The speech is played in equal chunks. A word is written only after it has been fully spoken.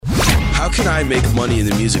How can I make money in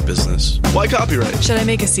the music business? Why copyright? Should I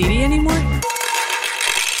make a CD anymore?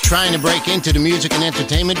 Trying to break into the music and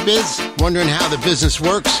entertainment biz? Wondering how the business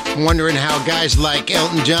works? Wondering how guys like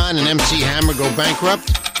Elton John and MC Hammer go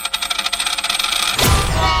bankrupt?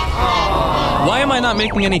 Why am I not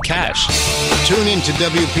making any cash? Tune in to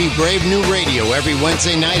WP Brave New Radio every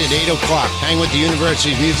Wednesday night at 8 o'clock. Hang with the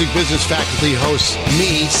university's music business faculty hosts,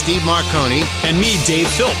 me, Steve Marconi. And me, Dave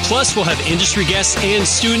Phil. Plus, we'll have industry guests and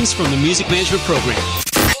students from the music management program.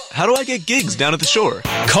 How do I get gigs down at the shore?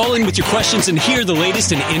 Call in with your questions and hear the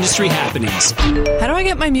latest in industry happenings. How do I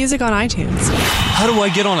get my music on iTunes? How do I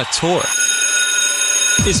get on a tour?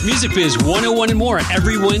 It's Music Biz 101 and more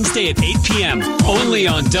every Wednesday at 8 p.m. Only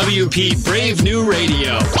on WP Brave New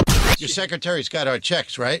Radio. Your secretary's got our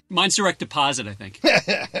checks, right? Mine's direct deposit, I think.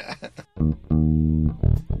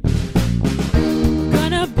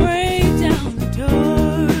 Gonna break down the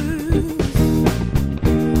doors.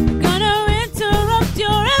 Gonna interrupt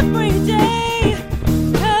your everyday.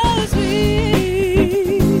 'Cause we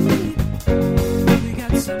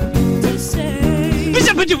got something to say.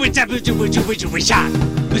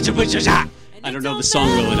 I don't know the song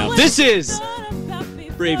well enough. This is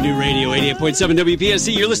Brave New Radio, 88.7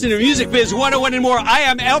 WPSC. You're listening to Music Biz 101 and more. I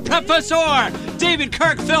am El Professor, David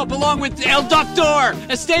Kirk Philp, along with El Doctor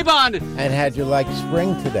Esteban. And how'd you like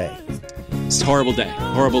spring today? It's a horrible day.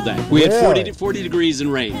 Horrible day. We had 40 degrees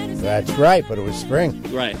and rain. That's right, but it was spring.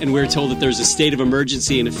 Right, and we're told that there's a state of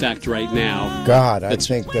emergency in effect right now. God, I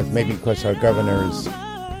think that maybe because our governor is...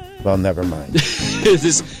 Well, never mind.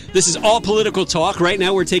 This is all political talk. Right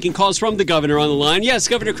now we're taking calls from the governor on the line. Yes,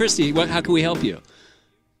 Governor Christie, how can we help you?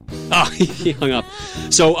 Oh, he hung up.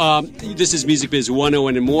 So this is Music Biz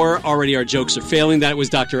 101 and more. Already our jokes are failing. That was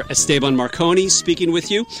Dr. Esteban Marconi speaking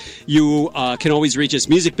with you. You can always reach us,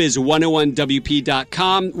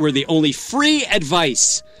 musicbiz101wp.com. We're the only free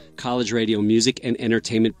advice college radio, music, and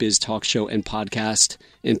entertainment biz talk show and podcast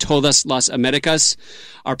in todas las Americas.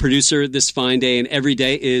 Our producer this fine day and every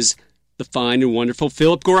day is the fine and wonderful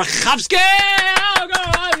Philip Gorachowski.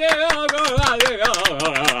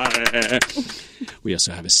 We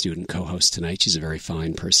also have a student co-host tonight. She's a very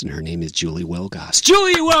fine person. Her name is Julie Wilgoss.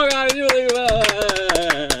 Julie Wilgoss!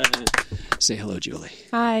 Say hello, Julie.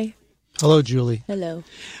 Hi. Hello, Julie. Hello.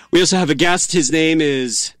 We also have a guest. His name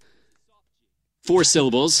is 4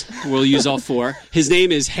 syllables. We'll use all 4. His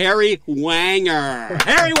name is Harry Weinger.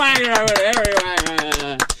 Harry Weinger!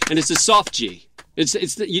 And it's a soft G.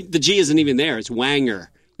 The G isn't even there. It's Weinger.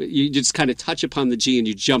 You just kind of touch upon the G and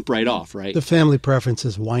you jump right off, right? The family preference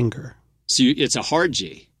is Weinger. So it's a hard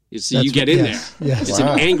G. You get in there. Yes. It's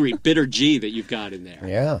an angry, bitter G that you've got in there.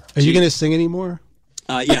 Yeah. Are you going to sing anymore?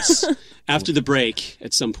 Yes. After the break,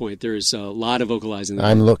 at some point, there's a lot of vocalizing.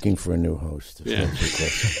 I'm looking for a new host. Yeah.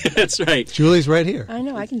 That's right. Julie's right here. I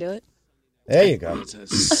know, I can do it. There you go.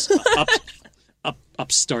 It's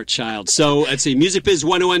upstart child. So let's see,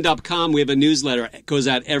 musicbiz101.com. We have a newsletter. It goes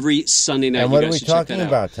out every Sunday night. And what are we talking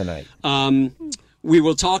about tonight? We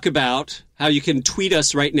will talk about how you can tweet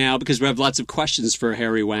us right now because we have lots of questions for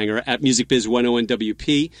Harry Weinger at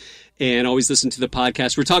musicbiz101wp. And always listen to the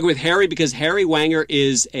podcast. We're talking with Harry because Harry Weinger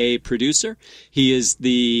is a producer. He is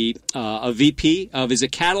a VP of, is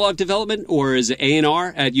it catalog development or is it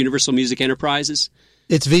A&R at Universal Music Enterprises?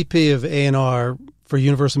 It's VP of A&R for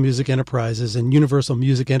Universal Music Enterprises, and Universal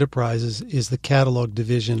Music Enterprises is the catalog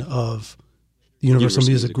division of the Universal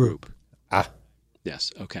Music Group. Ah.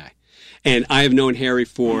 Yes, okay. And I have known Harry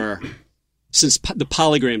since the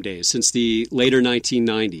Polygram days, since the later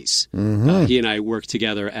 1990s. Mm-hmm. He and I worked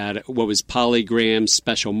together at what was Polygram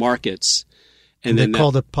Special Markets. And they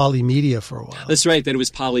called it Polymedia for a while. That's right. Then it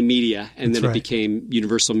was Polymedia, and That's then right. it became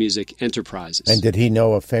Universal Music Enterprises. And did he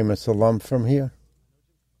know a famous alum from here?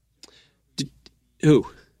 Who?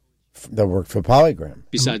 That worked for Polygram.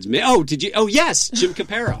 Besides me. Oh, did you? Oh, yes. Jim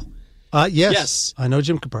Capero. Yes. I know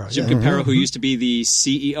Jim Capero. Jim Capero, who used to be the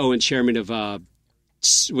CEO and chairman of,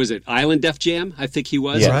 was it Island Def Jam? I think he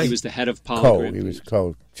was. Yes. Right. He was the head of Polygram. He was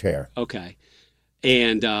co-chair. Okay.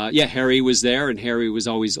 And, Harry was there, and Harry was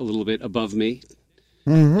always a little bit above me.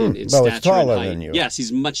 Mm-hmm. In well, stature he's taller and height. than you. Yes,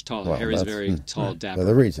 he's much taller. Well, Harry's very tall, dapper. For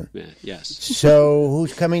the reason. Yeah, yes. So,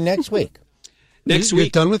 who's coming next week? Next You're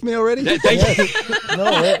week. done with me already? Thank you.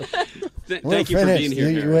 No, Thank you for being here,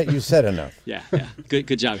 Harry. You said enough. Yeah.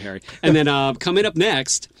 Good job, Harry. And then coming up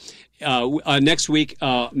next week,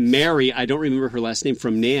 Mary, I don't remember her last name,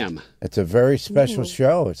 from NAMM. It's a very special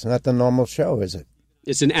show. It's not the normal show, is it?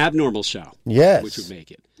 It's an abnormal show. Yes. Which would make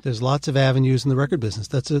it. There's lots of avenues in the record business.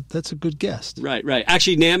 That's a good guess. Right.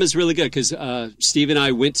 Actually, NAMM is really good because Steve and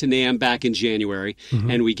I went to NAMM back in January,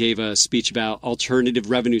 and we gave a speech about alternative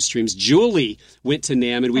revenue streams. Julie went to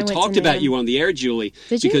NAMM, and we talked about you on the air, Julie,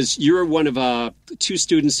 because you're one of 2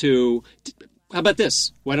 students who. How about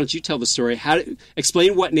this? Why don't you tell the story?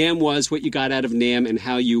 Explain what NAMM was, what you got out of NAMM, and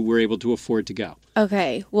how you were able to afford to go.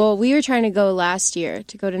 Okay. Well, we were trying to go last year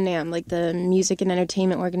to go to NAMM, like the Music and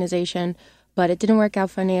Entertainment Organization, but it didn't work out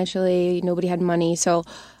financially. Nobody had money. So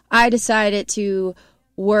I decided to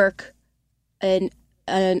work an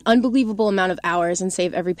unbelievable amount of hours and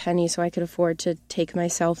save every penny so I could afford to take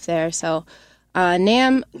myself there. So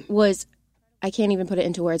NAMM was, I can't even put it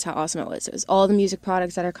into words how awesome it was. It was all the music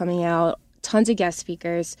products that are coming out, tons of guest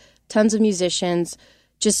speakers, tons of musicians,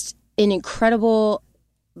 just an incredible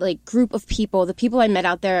group of people. The people I met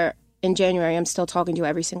out there in January, I'm still talking to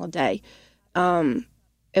every single day.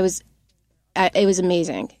 It was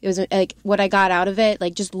amazing. It was what I got out of it,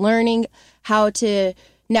 just learning how to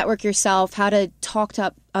network yourself, how to talk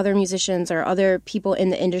to other musicians or other people in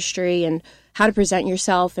the industry, and how to present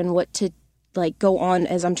yourself and what to go on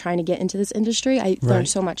as I'm trying to get into this industry. I learned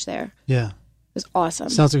so much there. Yeah. It was awesome.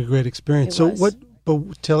 Sounds like a great experience.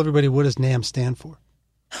 But tell everybody, what does NAMM stand for?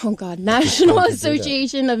 Oh, God. National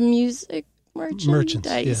Association of Music Merchants.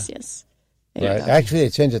 Yes. Right. Actually,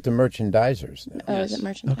 it changes to merchandisers now. Oh, is it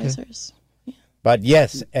merchandisers? Okay. Yeah. But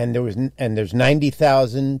yes, and there's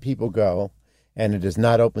 90,000 people go, and it is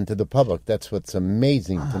not open to the public. That's what's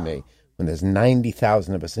amazing to me, when there's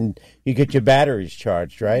 90,000 of us. And you get your batteries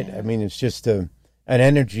charged, right? Yeah. I mean, it's just an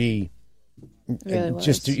energy.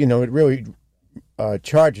 It really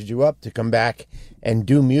charges you up to come back and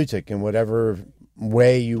do music in whatever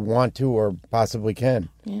way you want to or possibly can.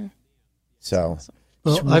 Yeah. So,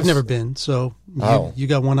 well, I've never been, so you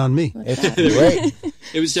got one on me. It's great.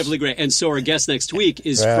 It was definitely great. And so our guest next week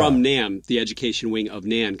is from NAMM, the education wing of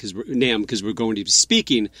NAMM, because we're going to be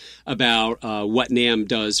speaking about what NAMM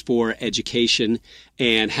does for education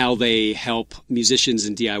and how they help musicians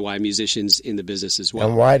and DIY musicians in the business as well.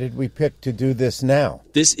 And why did we pick to do this now?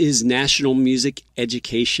 This is National Music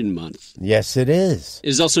Education Month. Yes, it is. It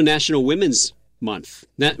is also National Women's Month,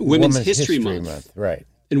 Women's History Month. Right.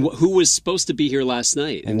 And who was supposed to be here last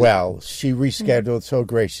night? Well, she rescheduled so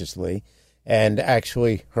graciously. And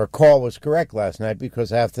actually, her call was correct last night,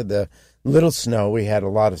 because after the little snow, we had a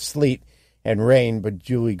lot of sleet and rain. But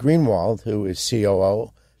Julie Greenwald, who is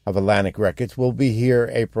COO of Atlantic Records, will be here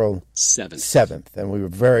April 7th. And we were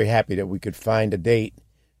very happy that we could find a date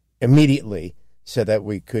immediately so that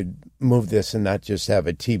we could move this and not just have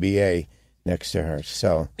a TBA next to her.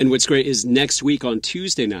 So, and what's great is next week on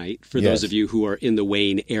Tuesday night, for those of you who are in the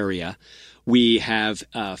Wayne area, we have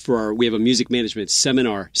a music management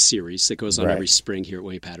seminar series that goes on every spring here at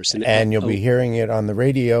Wayne-Patterson. And you'll be hearing it on the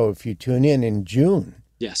radio if you tune in June.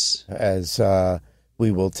 Yes. As we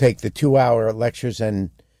will take the 2-hour lectures and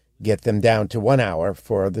get them down to 1 hour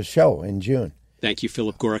for the show in June. Thank you,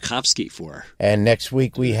 Philip Gorakovsky, for. And next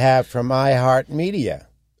week we have from iHeartMedia,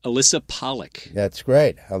 Alyssa Pollock. That's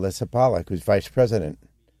great. Alyssa Pollock, who's vice president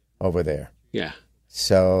over there. Yeah.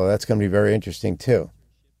 So that's going to be very interesting, too.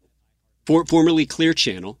 Formerly Clear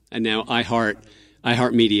Channel, and now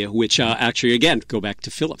iHeartMedia, which actually, again, go back to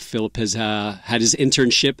Philip. Philip has had his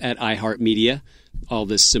internship at iHeartMedia all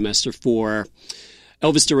this semester for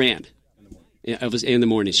Elvis Duran. Yeah, Elvis and the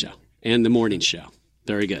Morning Show.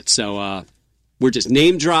 Very good. So we're just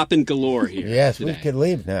name-dropping galore here. Yes, today. we could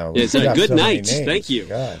leave now. It's a good night. Thank you.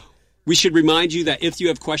 God. We should remind you that if you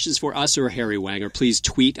have questions for us or Harry Weinger, please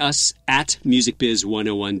tweet us at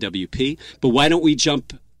MusicBiz101WP. But why don't we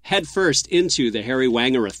jump head first into the Harry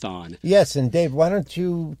Wanger-a-thon? Yes, and Dave, why don't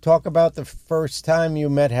you talk about the first time you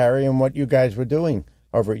met Harry and what you guys were doing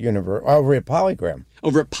over at Polygram?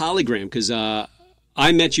 Over at Polygram, because I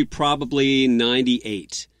met you probably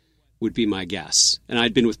 98 would be my guess. And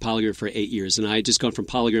I'd been with Polygram for 8 years, and I had just gone from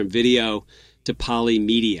Polygram Video to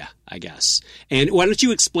Polymedia, I guess. And why don't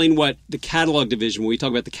you explain what the catalog division, when we talk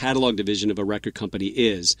about the catalog division of a record company,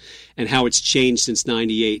 is, and how it's changed since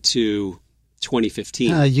 98 to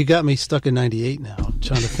 2015. You got me stuck in 98 now. I'm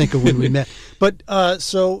trying to think of when we met. But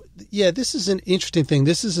this is an interesting thing.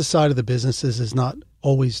 This is a side of the business that is not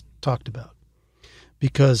always talked about,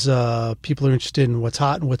 because people are interested in what's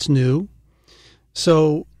hot and what's new.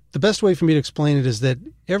 So the best way for me to explain it is that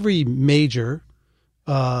every major,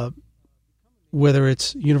 whether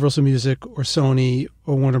it's Universal Music or Sony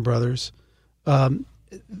or Warner Brothers,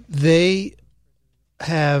 they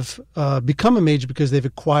have become a major because they've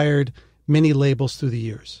acquired many labels through the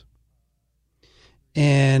years.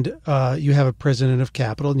 And you have a president of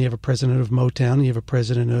Capitol, and you have a president of Motown, and you have a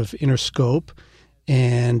president of Interscope,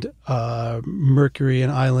 and Mercury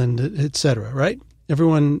and Island, etc., right?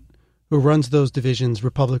 Everyone who runs those divisions,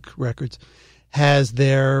 Republic Records, has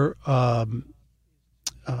their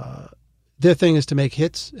thing is to make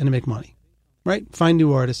hits and to make money, right? Find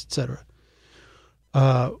new artists, etc.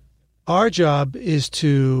 Our job is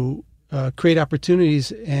to create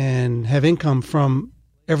opportunities and have income from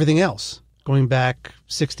everything else going back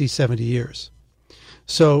 60, 70 years.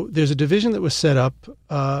 So there's a division that was set up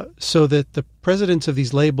so that the presidents of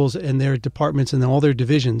these labels and their departments and all their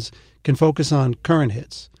divisions can focus on current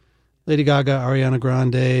hits. Lady Gaga, Ariana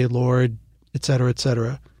Grande, Lorde, et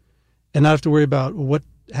cetera, and not have to worry about what's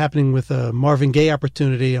happening with a Marvin Gaye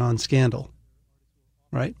opportunity on Scandal,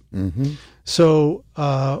 right? Mm-hmm. So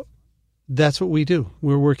that's what we do.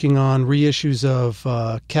 We're working on reissues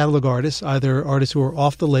of catalog artists, either artists who are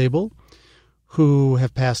off the label, who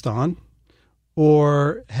have passed on,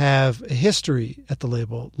 or have a history at the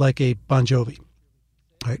label, like a Bon Jovi,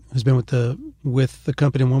 right? Who's been with the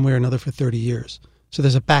company in one way or another for 30 years. So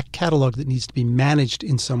there's a back catalog that needs to be managed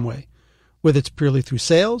in some way, whether it's purely through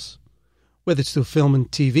sales, whether it's through film and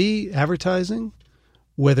TV advertising,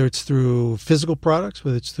 whether it's through physical products,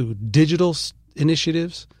 whether it's through digital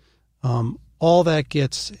initiatives. All that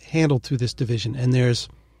gets handled through this division. And there's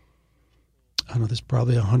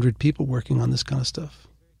probably 100 people working on this kind of stuff,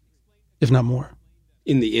 if not more.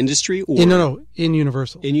 In the industry? Or in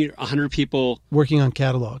Universal. 100 people working on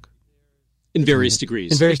catalog. In various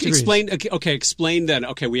degrees. In various degrees. Explain then.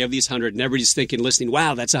 Okay, we have these 100, and everybody's listening,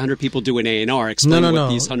 wow, that's 100 people doing A&R. Explain what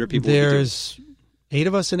these 100 people do. There's 8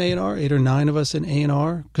 of us in A&R, 8 or 9 of us in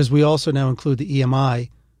A&R, because we also now include the EMI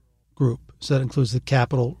group. So that includes the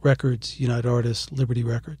Capitol Records, United Artists, Liberty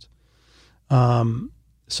Records.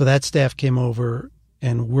 So that staff came over,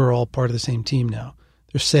 and we're all part of the same team now.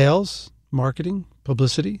 There's sales, marketing,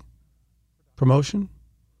 publicity, promotion,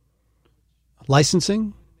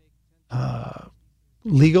 licensing,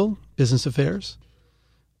 legal, business affairs,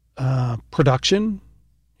 production.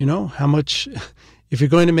 How much, if you're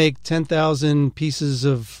going to make 10,000 pieces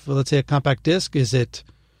of, let's say, a compact disc, is it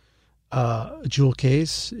a jewel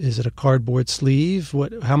case? Is it a cardboard sleeve?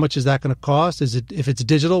 How much is that going to cost? If it's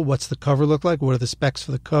digital, what's the cover look like? What are the specs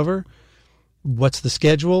for the cover? What's the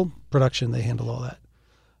schedule? Production, they handle all that.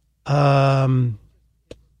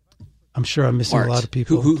 I'm sure I'm missing a lot of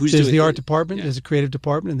people. Who's there's doing the art department, there's a creative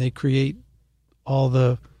department, and they create all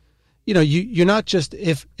the, you're not just,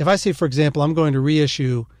 if I say, for example, I'm going to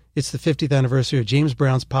reissue, it's the 50th anniversary of James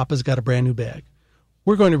Brown's Papa's Got a Brand New Bag.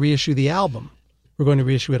 We're going to reissue the album. We're going to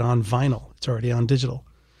reissue it on vinyl. It's already on digital.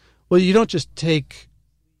 Well, you don't just take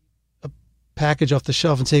a package off the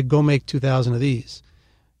shelf and say, go make 2,000 of these.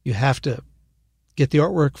 You have to get the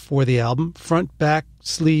artwork for the album, front, back,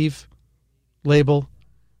 sleeve, label,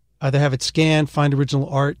 either have it scanned, find original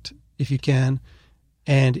art if you can,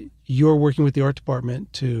 and you're working with the art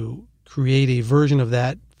department to create a version of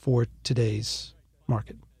that for today's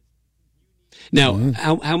market. Now,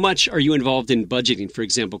 how much are you involved in budgeting, for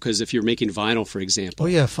example? Because if you're making vinyl, for example,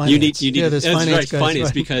 finance. You need there's finance,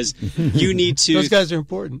 right. because you need to. Those guys are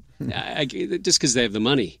important. Just because they have the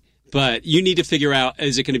money. But you need to figure out,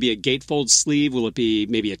 is it going to be a gatefold sleeve? Will it be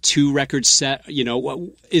maybe a 2-record set?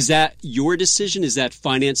 Is that your decision? Is that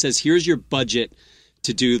finance says, here's your budget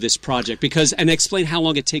to do this project? And explain how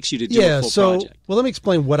long it takes you to do a full project. Well, let me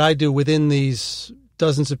explain what I do within these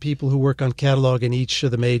dozens of people who work on catalog in each of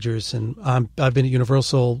the majors. And I've been at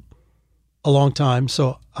Universal a long time,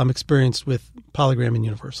 so I'm experienced with Polygram and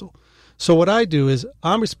Universal. So what I do is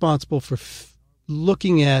I'm responsible for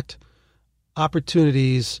looking at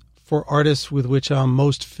opportunities for artists with which I'm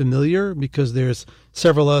most familiar, because there's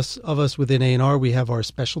several of us within A&R. We have our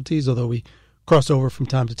specialties, although we cross over from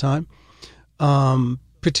time to time.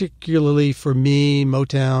 Particularly for me,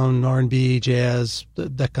 Motown, R&B, jazz,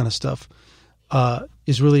 that kind of stuff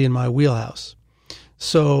is really in my wheelhouse.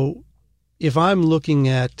 So if I'm looking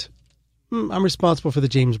at, I'm responsible for the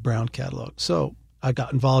James Brown catalog. So I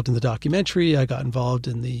got involved in the documentary. I got involved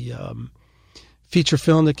in the feature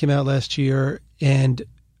film that came out last year. And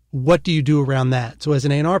what do you do around that? So as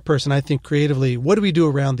an A&R person, I think creatively, what do we do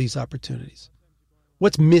around these opportunities?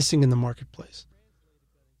 What's missing in the marketplace?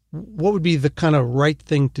 What would be the kind of right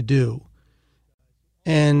thing to do?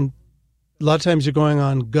 And a lot of times you're going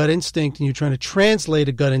on gut instinct and you're trying to translate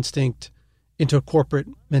a gut instinct into a corporate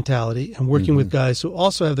mentality and working with guys who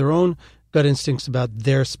also have their own gut instincts about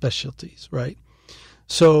their specialties, right?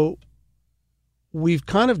 So we've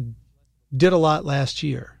kind of did a lot last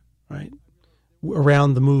year, right,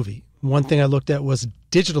 around the movie. One thing I looked at was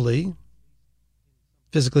digitally.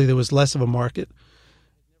 Physically, there was less of a market.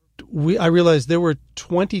 I realized there were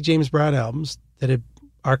 20 James Brown albums that had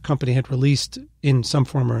our company had released in some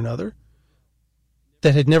form or another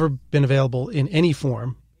that had never been available in any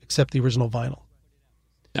form except the original vinyl.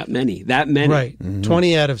 That many. Right.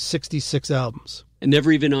 20 out of 66 albums. And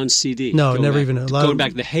never even on CD. No, never even. Going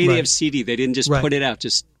back to the heyday of CD, they didn't just put it out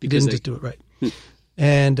just because they didn't just do it, right.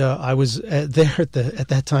 And I was there at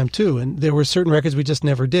that time too, and there were certain records we just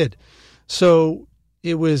never did. So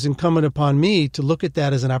it was incumbent upon me to look at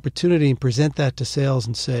that as an opportunity and present that to sales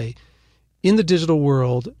and say, in the digital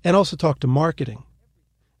world, and also talk to marketing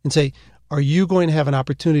and say, are you going to have an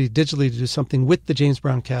opportunity digitally to do something with the James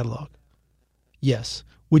Brown catalog? Yes.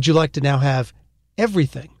 Would you like to now have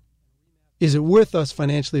everything? Is it worth us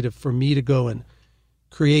financially for me to go and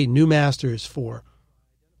create new masters for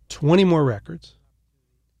 20 more records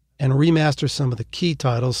and remaster some of the key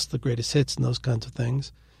titles, the greatest hits and those kinds of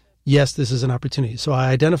things? Yes, this is an opportunity. So I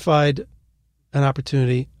identified an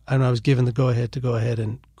opportunity, and I was given the go-ahead to go ahead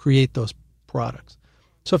and create those products.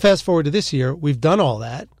 So fast forward to this year, we've done all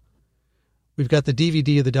that. We've got the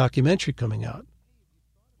DVD of the documentary coming out.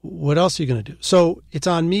 What else are you going to do? So it's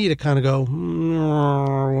on me to kind of go,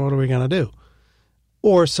 what are we going to do?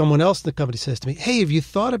 Or someone else in the company says to me, hey, have you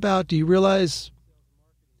thought about, do you realize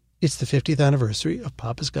it's the 50th anniversary of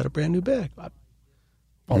Papa's Got a Brand New Bag?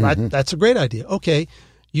 Well, that's a great idea. Okay,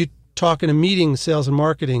 you talk in a meeting, sales and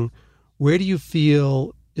marketing, where do you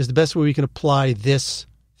feel is the best way we can apply this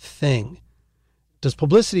thing? Does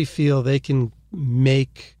publicity feel they can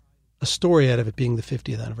make a story out of it being the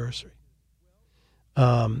 50th anniversary?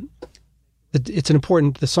 The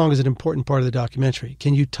song is an important part of the documentary.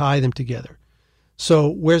 Can you tie them together? So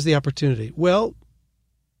where's the opportunity? Well,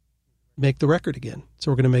 make the record again. So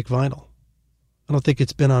we're going to make vinyl. I don't think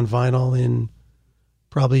it's been on vinyl in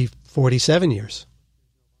probably 47 years.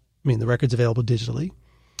 I mean, the record's available digitally.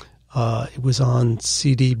 It was on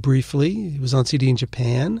CD briefly. It was on CD in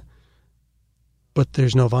Japan, but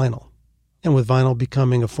there's no vinyl. And with vinyl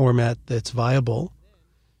becoming a format that's viable,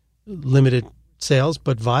 limited sales,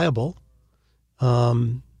 but viable,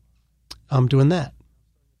 I'm doing that.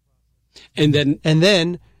 And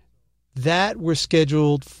then that we're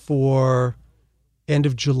scheduled for end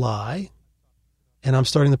of July, and I'm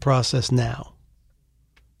starting the process now.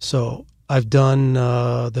 So I've done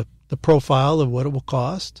the profile of what it will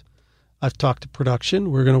cost. I've talked to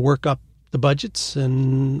production. We're going to work up the budgets,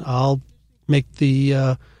 and I'll make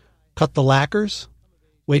cut the lacquers,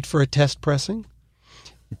 wait for a test pressing.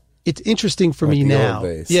 It's interesting for me now.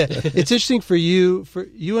 Yeah, it's interesting for you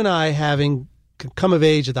and I having come of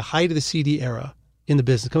age at the height of the CD era in the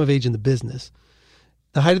business, come of age in the business,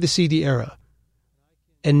 the height of the CD era.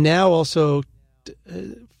 And now also,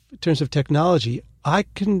 in terms of technology, I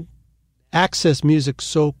can access music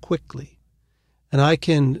so quickly. And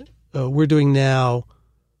we're doing now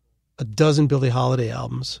a dozen Billie Holiday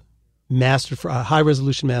albums, mastered for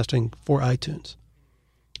high-resolution mastering for iTunes,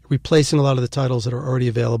 replacing a lot of the titles that are already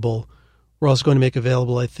available. We're also going to make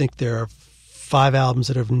available, I think there are 5 albums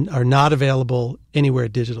that are not available anywhere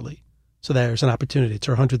digitally. So there's an opportunity. It's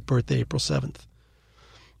our 100th birthday, April 7th.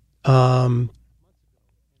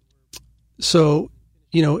 So,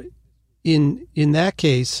 in that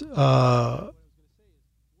case,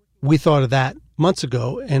 we thought of that months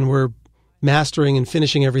ago, and we're mastering and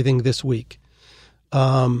finishing everything this week.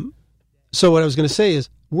 So what I was going to say is,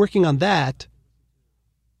 working on that,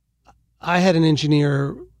 I had an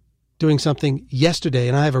engineer doing something yesterday,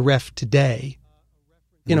 and I have a ref today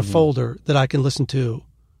in a folder that I can listen to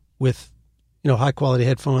with, high quality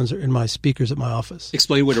headphones or in my speakers at my office.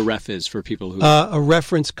 Explain what a ref is for people who... a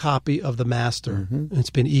reference copy of the master.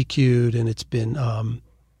 It's been EQ'd and it's been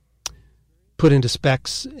put into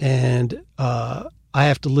specs, and I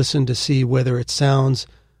have to listen to see whether it sounds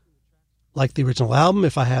like the original album,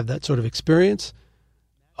 if I have that sort of experience.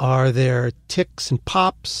 Are there ticks and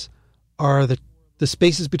pops? Are the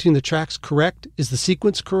spaces between the tracks correct? Is the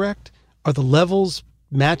sequence correct? Are the levels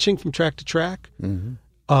matching from track to track?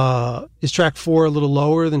 Is track 4 a little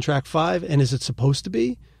lower than track 5? And is it supposed to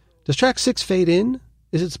be? Does track 6 fade in?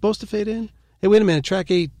 Is it supposed to fade in? Hey, wait a minute. Track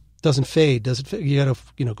 8 doesn't fade. Does it fade? You got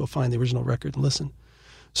to, go find the original record and listen.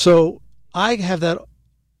 So I have that,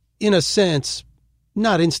 in a sense,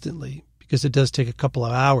 not instantly, because it does take a couple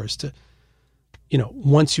of hours to,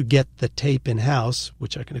 once you get the tape in-house,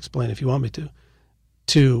 which I can explain if you want me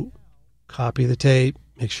to copy the tape,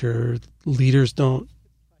 make sure leaders don't,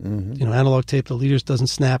 analog tape, the leaders doesn't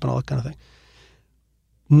snap and all that kind of thing.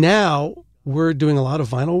 Now we're doing a lot of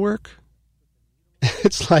vinyl work.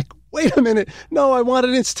 It's like, wait a minute. No, I want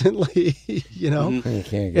it instantly,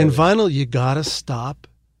 And vinyl, you got to stop.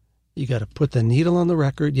 You got to put the needle on the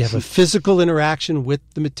record. You have a physical interaction with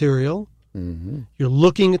the material. You're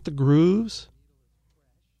looking at the grooves.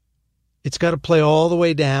 It's got to play all the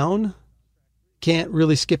way down. Can't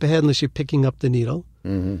really skip ahead unless you're picking up the needle.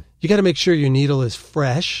 Mm-hmm. You got to make sure your needle is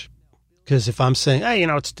fresh, because if I'm saying, hey,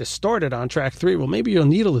 it's distorted on track 3, well, maybe your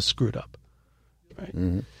needle is screwed up. Right?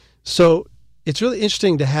 Mm-hmm. So it's really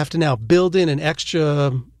interesting to have to now build in an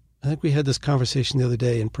extra, I think we had this conversation the other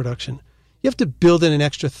day in production. You have to build in an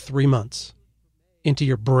extra 3 months into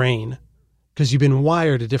your brain because you've been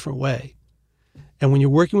wired a different way. And when you're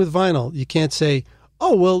working with vinyl, you can't say,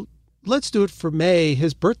 oh, well, let's do it for May.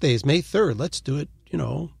 His birthday is May 3rd. Let's do it,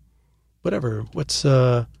 whatever. What's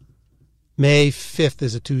May 5th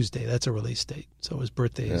is a Tuesday. That's a release date. So his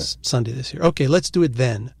birthday is Sunday this year. Okay, let's do it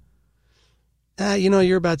then.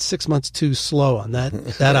 You're about 6 months too slow on that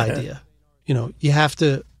idea. You have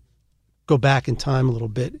to go back in time a little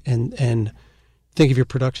bit and think of your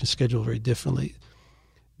production schedule very differently.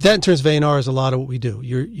 That in terms of A&R is a lot of what we do.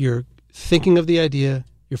 You're thinking of the idea.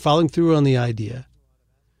 You're following through on the idea.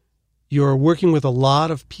 You're working with a lot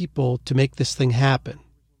of people to make this thing happen,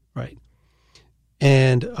 right?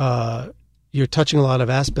 And you're touching a lot of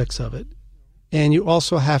aspects of it. And you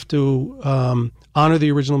also have to honor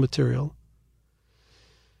the original material.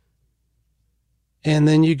 And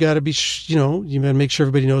then you got to be, you got to make sure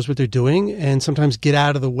everybody knows what they're doing, and sometimes get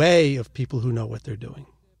out of the way of people who know what they're doing.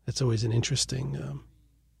 That's always an interesting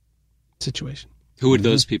situation. Who would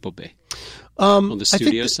those people be? On the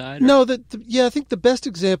studio side? No, I think the best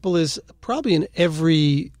example is probably in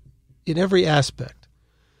every aspect.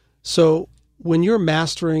 So when you're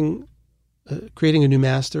mastering, creating a new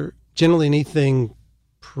master, generally anything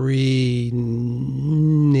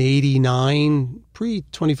pre-89,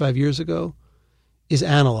 pre-25 years ago, is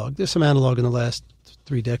analog. There's some analog in the last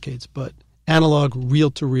 3 decades, but analog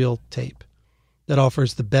reel-to-reel tape that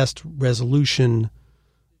offers the best resolution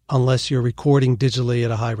unless you're recording digitally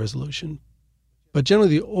at a high resolution. But generally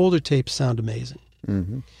the older tapes sound amazing.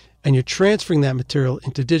 Mm-hmm. And you're transferring that material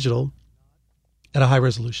into digital at a high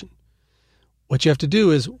resolution. What you have to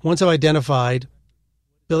do is, once I've identified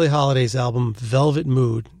Billie Holiday's album Velvet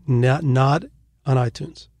Mood, not on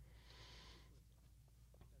iTunes,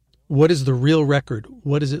 what is the real record?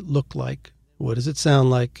 What does it look like? What does it sound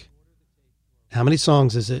like? How many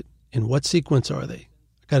songs is it? In what sequence are they?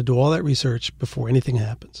 I got to do all that research before anything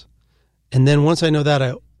happens. And then once I know that,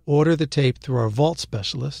 I order the tape through our vault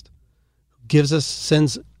specialist, who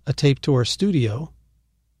sends a tape to our studio,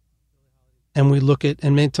 and we look at,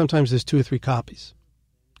 and sometimes there's 2 or 3 copies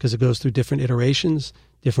because it goes through different iterations,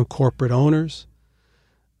 different corporate owners.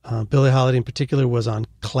 Billie Holiday in particular was on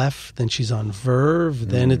Clef, then she's on Verve,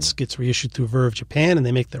 then it gets reissued through Verve Japan, and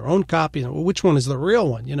they make their own copy. Well, which one is the real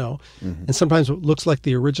one, Mm-hmm. And sometimes what looks like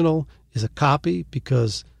the original is a copy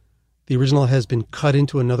because the original has been cut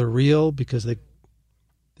into another reel because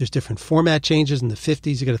there's different format changes in the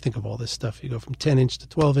 50s. You got to think of all this stuff. You go from 10-inch to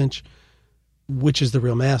 12-inch, which is the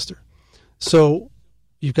real master. So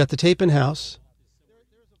you've got the tape in-house.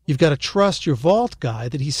 You've got to trust your vault guy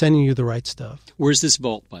that he's sending you the right stuff. Where's this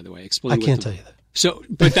vault, by the way? Explain. I can't tell you that. So,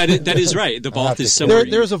 but that is right. The vault is somewhere.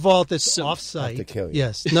 There's a vault that's off-site. To kill you.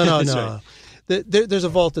 Yes. No. Right. There's a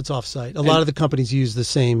vault that's off-site. A lot of the companies use the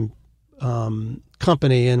same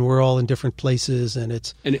company, and we're all in different places. And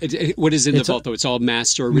what is in the vault, though? It's all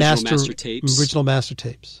original master tapes? Original master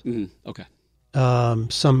tapes. Mm-hmm. Okay.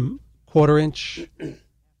 Some 1/4-inch.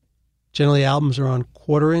 Generally, albums are on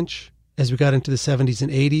 1/4-inch. As we got into the 70s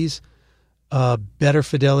and 80s, better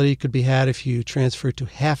fidelity could be had if you transfer it to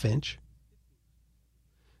 1/2-inch.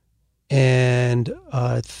 And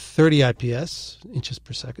 30 IPS, inches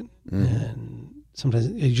per second. Mm-hmm. And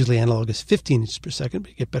sometimes, usually analog is 15 inches per second,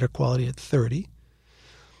 but you get better quality at 30.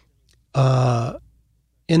 And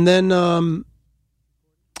then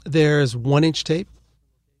there's 1-inch tape.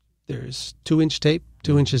 There's 2-inch tape.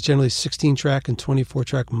 2-inch is generally 16-track and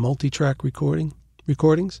 24-track multi-track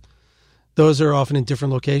recordings. Those are often in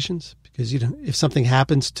different locations because if something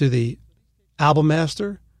happens to the album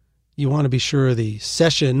master, you want to be sure the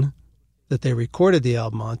session that they recorded the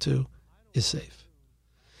album onto is safe.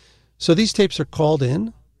 So these tapes are called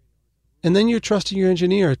in, and then you're trusting your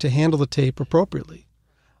engineer to handle the tape appropriately.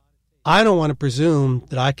 I don't want to presume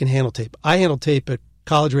that I can handle tape. I handled tape at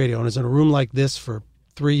college radio, and I was in a room like this for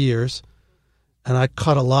 3 years, and I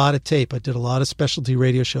cut a lot of tape. I did a lot of specialty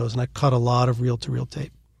radio shows, and I cut a lot of reel-to-reel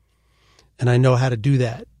tape. And I know how to do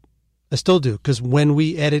that. I still do, because when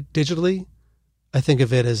we edit digitally, I think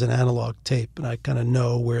of it as an analog tape, and I kind of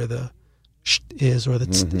know where the sh is, or the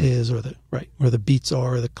tst is, or where the beats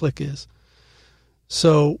are, or the click is.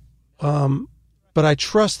 So, but I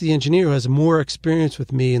trust the engineer who has more experience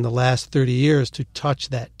with me in the last 30 years to touch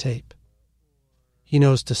that tape. He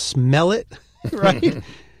knows to smell it, right?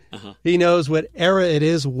 He knows what era it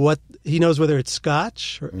is. What he knows whether it's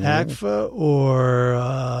Scotch or Agfa or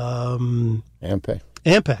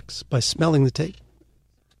Ampex by smelling the tape.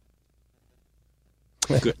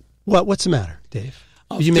 Good. What's the matter, Dave?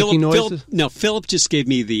 Are you making noises? Philip just gave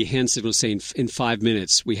me the hand signal saying in 5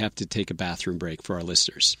 minutes we have to take a bathroom break for our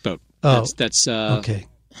listeners. But that's okay.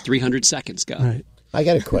 300 seconds, guy. Right. I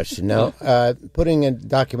got a question now. Putting a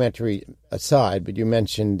documentary aside, but you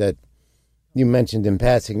mentioned in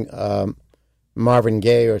passing Marvin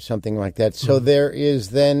Gaye or something like that. So there is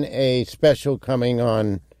then a special coming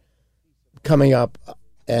up,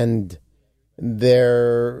 and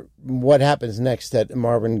what happens next that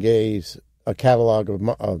Marvin Gaye's a catalog of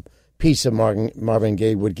a piece of Marvin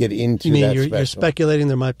Gaye would get into. You mean that you're speculating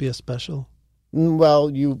there might be a special? Well,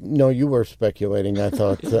 you were speculating, I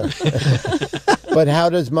thought. But how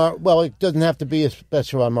does it doesn't have to be a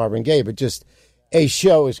special on Marvin Gaye, but just a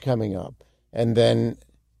show is coming up, and then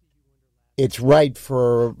it's right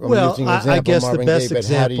for using an example, I guess Marvin the best Gaye, but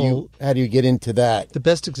example. How do you get into that? The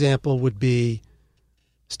best example would be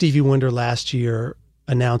Stevie Wonder last year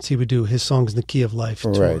announced he would do his Songs in the Key of Life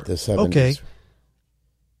tour. Right, the 70s. Okay.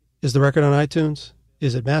 Is the record on iTunes?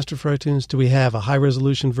 Is it mastered for iTunes? Do we have a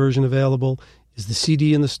high-resolution version available? Is the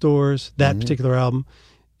CD in the stores, that particular album?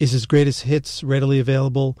 Is his greatest hits readily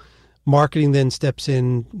available? Marketing then steps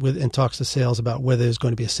in and talks to sales about whether there's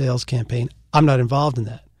going to be a sales campaign. I'm not involved in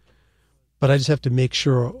that. But I just have to make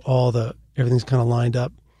sure everything's kind of lined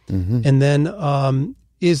up. And then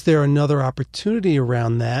is there another opportunity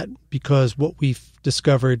around that? Because what we've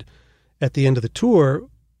discovered at the end of the tour,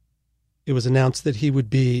 it was announced that he would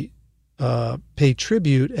be paid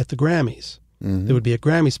tribute at the Grammys. There would be a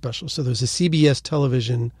Grammy special. So there's a CBS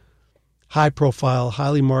television, high-profile,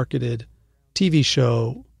 highly marketed TV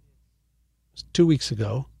show 2 weeks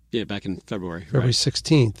ago. Yeah, back in February. February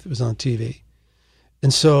 16th, it was on TV.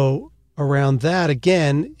 And so around that,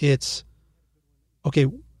 again, it's, okay,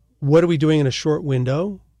 what are we doing in a short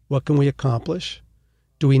window? What can we accomplish?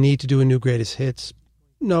 Do we need to do a new greatest hits?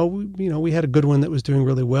 No, we had a good one that was doing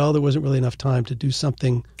really well. There wasn't really enough time to do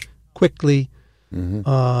something quickly. He's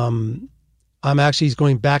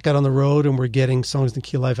going back out on the road, and we're getting Songs in the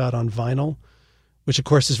Key of Life out on vinyl, which of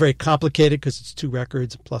course is very complicated because it's 2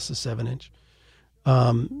 records plus a 7-inch.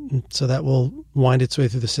 So that will wind its way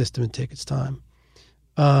through the system and take its time.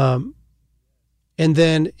 And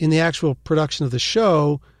then in the actual production of the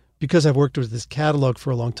show, because I've worked with this catalog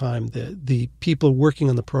for a long time, the people working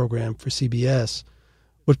on the program for CBS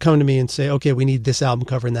would come to me and say, okay, we need this album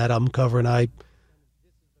cover and that album cover. And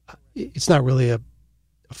it's not really a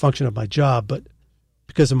function of my job, but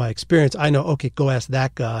because of my experience, I know, okay, go ask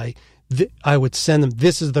that guy. I would send them,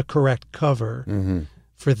 this is the correct cover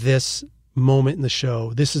for this moment in the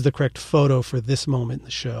show. This is the correct photo for this moment in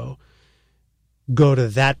the show. Go to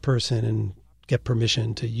that person and get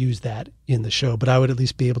permission to use that in the show. But I would at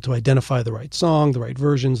least be able to identify the right song, the right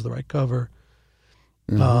versions, the right cover.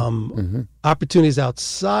 Opportunities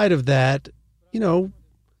outside of that, we're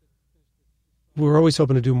always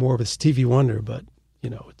hoping to do more with Stevie Wonder, but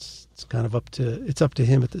it's kind of up to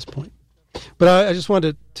him at this point. But I just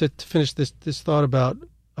wanted to finish this thought about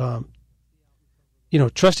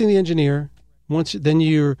trusting the engineer. Then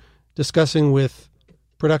you're discussing with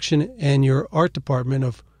production and your art department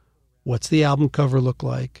of what's the album cover look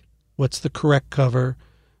like, what's the correct cover,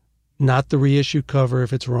 not the reissue cover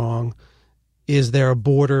if it's wrong. Is there a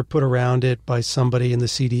border put around it by somebody in the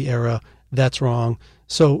CD era? That's wrong.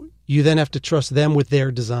 So you then have to trust them with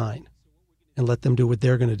their design and let them do what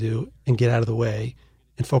they're going to do and get out of the way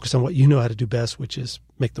and focus on what you know how to do best, which is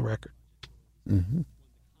make the record.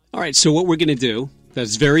 All right, so what we're going to do,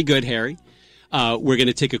 that's very good, Harry. We're going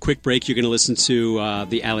to take a quick break. You're going to listen to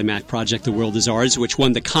the Ally Mack project, The World Is Ours, which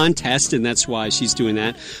won the contest, and that's why she's doing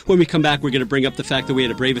that. When we come back, we're going to bring up the fact that we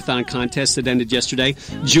had a Brave-a-thon contest that ended yesterday.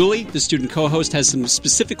 Julie, the student co-host, has some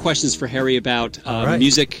specific questions for Harry about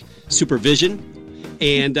music supervision.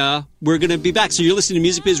 And we're going to be back. So you're listening to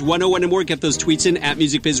Music Biz 101 and more. Get those tweets in at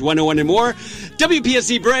Music Biz 101 and more.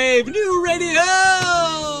 WPSC Brave New Radio!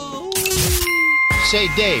 Say,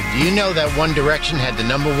 Dave, do you know that One Direction had the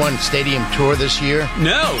 #1 stadium tour this year?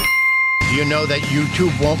 No. Do you know that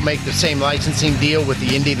YouTube won't make the same licensing deal with the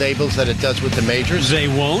indie labels that it does with the majors? They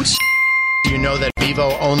won't? Do you know that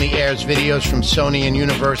Vivo only airs videos from Sony and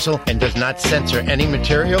Universal and does not censor any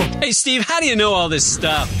material? Hey, Steve, how do you know all this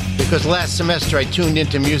stuff? Because last semester I tuned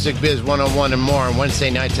into Music Biz 101 and more on Wednesday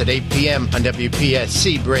nights at 8 p.m. on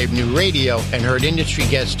WPSC Brave New Radio and heard industry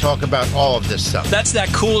guests talk about all of this stuff. That's that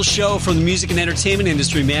cool show from the Music and Entertainment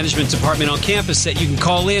Industry Management Department on campus that you can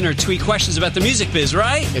call in or tweet questions about the music biz,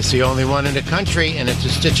 right? It's the only one in the country, and it's a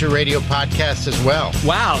Stitcher Radio podcast as well.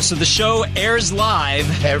 Wow, so the show airs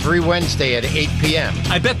live every Wednesday at 8 p.m.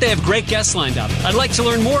 I bet they have great guests lined up. I'd like to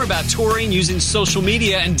learn more about touring using social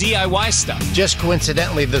media and DIY stuff. Just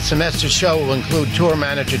coincidentally, the semester show will include tour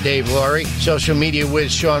manager Dave Laurie, social media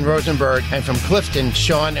whiz Sean Rosenberg, and from Clifton,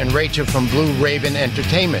 Sean and Rachel from Blue Raven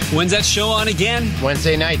Entertainment. When's that show on again?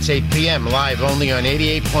 Wednesday nights, 8 p.m., live only on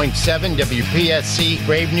 88.7 WPSC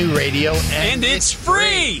Brave New Radio. And it's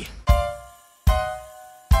free!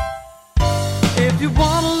 If you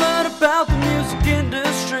want to learn about the music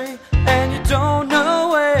industry and you don't know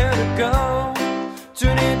where to go,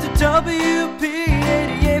 tune in to WP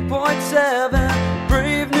 88.7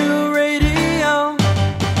 Brave New Radio.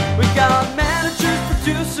 We got managers,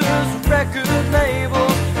 producers, record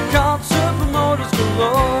labels, concert promoters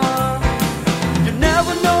galore. You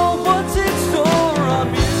never know what's in store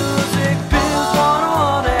on Music Biz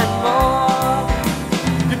 101 and more.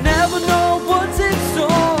 You never know what's in store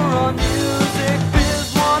on Music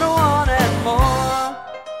Biz 101 and more.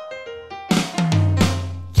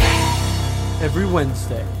 Every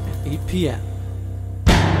Wednesday at 8 p.m.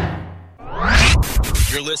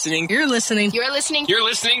 You're listening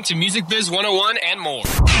to Music Biz 101 and more.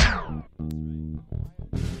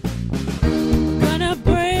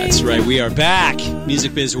 That's right, we are back.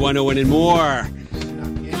 Music Biz 101 and more.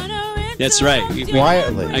 That's right.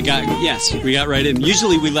 Quietly. We got right in.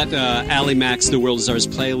 Usually we let Ally Max, The World Is Ours,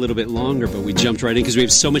 play a little bit longer, but we jumped right in because we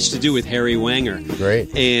have so much to do with Harry Weinger.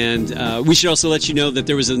 Great. And we should also let you know that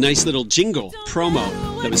there was a nice little jingle promo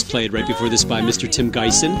that was played right before this by Mr. Tim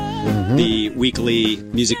Geisen, the weekly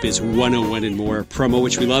Music Biz 101 and more promo,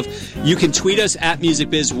 which we love. You can tweet us at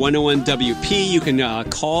Music Biz 101WP. You can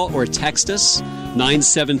call or text us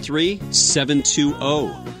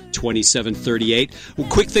 973-720-2738. Well,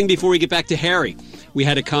 quick thing before we get back to Harry. We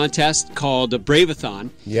had a contest called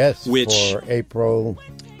Brave-a-thon. Yes, which for April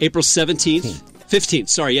 17th. 15th.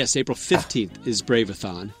 Sorry, yes, April 15th is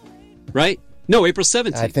Brave-a-thon. Right? No, April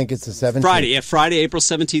 17th. I think it's the 17th. Friday, April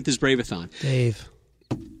 17th is Brave-a-thon. Dave.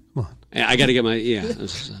 Come on. I got to get my,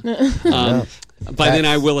 by then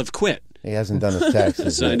I will have quit. He hasn't done his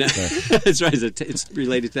taxes So, yet. So. That's right. It's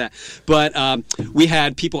related to that. But we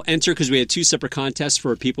had people enter because we had two separate contests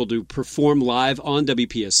for people to perform live on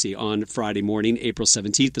WPSC on Friday morning, April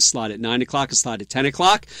 17th. A slot at 9 o'clock, a slot at 10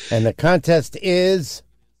 o'clock. And the contest is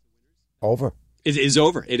over. It is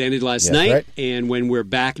over. It ended last night. Right. And when we're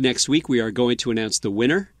back next week, we are going to announce the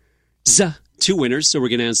winner. Two winners. So we're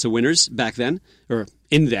going to announce the winners back then, or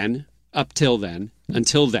up till then,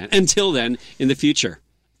 until then, in the future.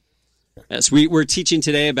 Yes, we're teaching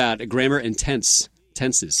today about grammar and tenses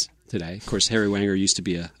today. Of course, Harry Weinger used to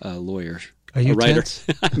be a lawyer. Are you a writer. tense?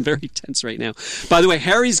 I'm very tense right now. By the way,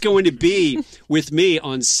 Harry's going to be with me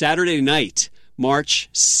on Saturday night, March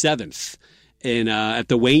 7th. At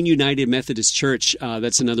the Wayne United Methodist Church.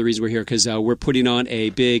 That's another reason we're here, because we're putting on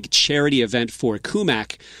a big charity event for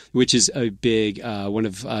Kumac, which is a big one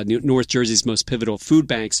of North Jersey's most pivotal food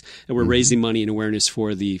banks, and we're raising money and awareness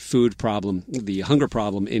for the food problem, the hunger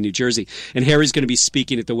problem in New Jersey. And Harry's going to be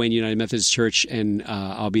speaking at the Wayne United Methodist Church, and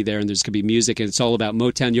I'll be there, and there's going to be music, and it's all about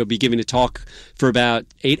Motown. You'll be giving a talk for about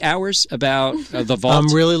 8 hours about the vault.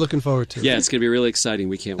 I'm really looking forward to it. Yeah, it's going to be really exciting.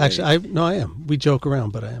 We can't wait. Actually, I am. We joke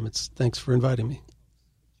around, but I am. Thanks for inviting me.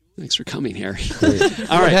 Thanks for coming, Harry. All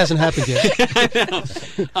right. It hasn't happened yet.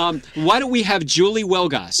 Why don't we have Julie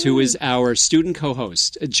Welgas, who is our student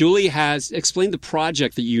co-host. Julie has explained the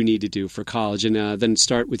project that you need to do for college, and then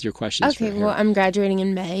start with your questions. Okay, well, I'm graduating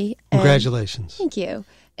in May. Congratulations. Thank you.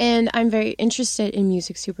 And I'm very interested in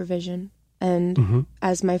music supervision. And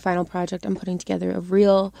as my final project, I'm putting together a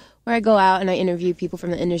reel where I go out and I interview people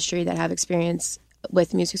from the industry that have experience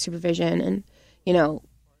with music supervision and,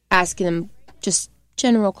 asking them just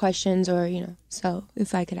general questions or, so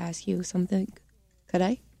if I could ask you something, could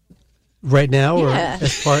I? Right now or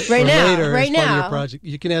as part right or now, later right as part now. of your project?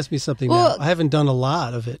 You can ask me something Well, now. I haven't done a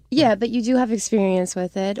lot of it. Yeah, but you do have experience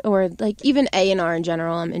with it, or like even A&R in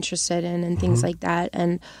general I'm interested in and things like that.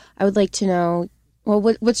 And I would like to know, well,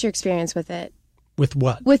 what's your experience with it? With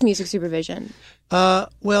what? With music supervision.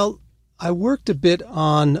 Well, I worked a bit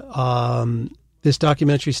on this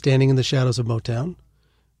documentary, Standing in the Shadows of Motown,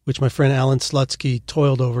 which my friend Alan Slutsky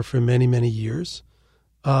toiled over for many, many years.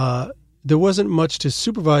 there wasn't much to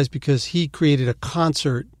supervise because he created a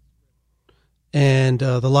concert, and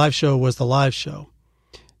the live show was the live show.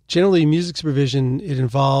 Generally, music supervision, it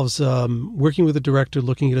involves working with the director,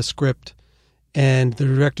 looking at a script, and the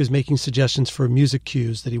director's making suggestions for music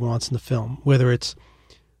cues that he wants in the film, whether it's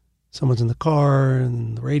someone's in the car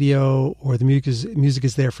and the radio, or the music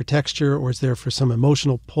is there for texture, or it's there for some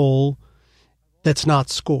emotional pull that's not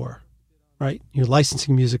score, right? You're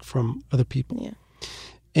licensing music from other people. Yeah.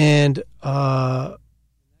 And I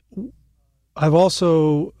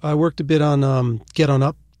worked a bit on Get On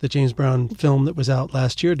Up, the James Brown film that was out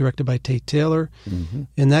last year, directed by Tate Taylor. Mm-hmm.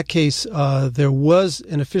 In that case, there was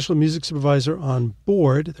an official music supervisor on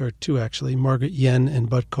board. There are two, actually, Margaret Yen and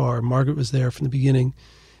Bud Carr. Margaret was there from the beginning.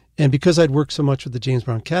 And because I'd worked so much with the James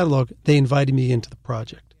Brown catalog, they invited me into the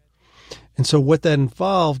project. And so what that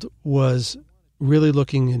involved was really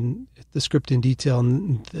looking at the script in detail,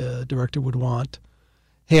 and the director would want,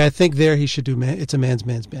 hey, I think there he should do It's a Man's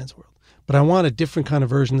World. But I want a different kind of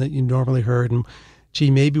version that you normally heard, and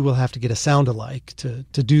gee, maybe we'll have to get a sound-alike to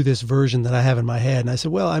do this version that I have in my head. And I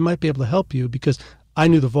said, well, I might be able to help you because I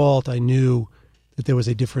knew the vault. I knew that there was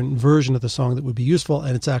a different version of the song that would be useful,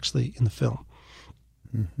 and it's actually in the film.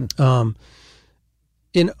 Mm-hmm.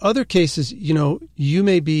 In other cases, you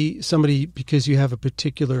may be somebody because you have a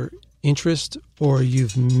particular interest or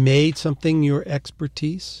you've made something your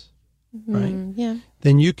expertise, right? Yeah.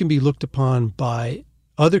 Then you can be looked upon by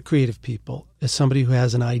other creative people as somebody who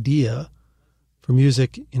has an idea for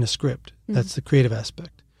music in a script. Mm-hmm. That's the creative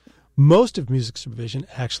aspect. Most of music supervision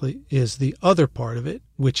actually is the other part of it,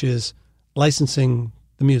 which is licensing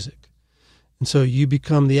the music. And so you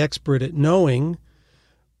become the expert at knowing,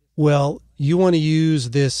 well, you want to use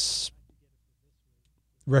this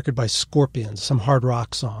record by Scorpions, some hard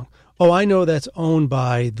rock song. Oh, I know that's owned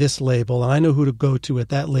by this label, and I know who to go to at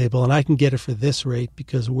that label, and I can get it for this rate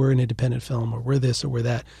because we're an independent film, or we're this, or we're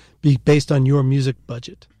that, based on your music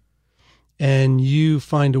budget. And you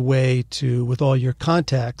find a way to, with all your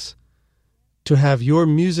contacts, to have your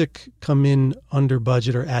music come in under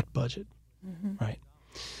budget or at budget, right?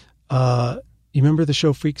 You remember the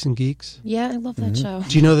show Freaks and Geeks? Yeah, I love that show.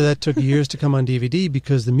 Do you know that took years to come on DVD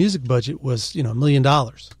because the music budget was, $1 million,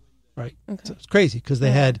 right? Okay. So it's crazy because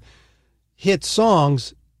they had hit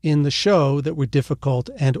songs in the show that were difficult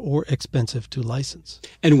and or expensive to license.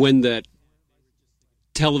 And when that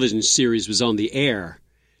television series was on the air,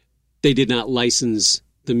 they did not license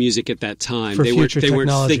the music at that time. For they future weren't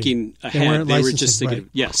technology. thinking ahead. They were just thinking,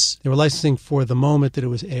 yes. They were licensing for the moment that it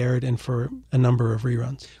was aired and for a number of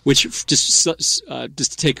reruns. Which, just to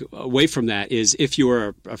take away from that, is if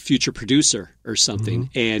you're a future producer or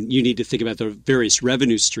something and you need to think about the various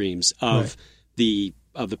revenue streams of the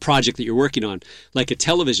project that you're working on, like a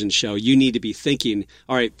television show, you need to be thinking,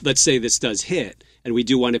 all right, let's say this does hit, and we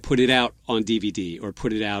do want to put it out on DVD or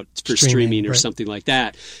put it out for streaming or something like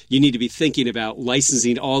that. You need to be thinking about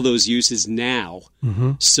licensing all those uses now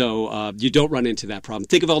so you don't run into that problem.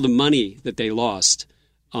 Think of all the money that they lost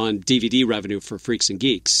on DVD revenue for Freaks and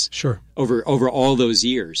Geeks over all those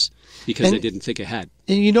years because they didn't think ahead.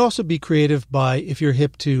 And you'd also be creative by, if you're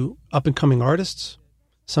hip to up-and-coming artists,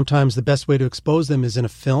 sometimes the best way to expose them is in a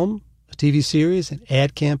film, a TV series, an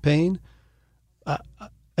ad campaign,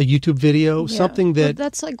 a YouTube video, something that... Well,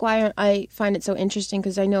 that's like why I find it so interesting,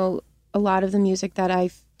 because I know a lot of the music that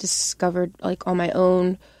I've discovered like on my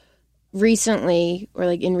own recently or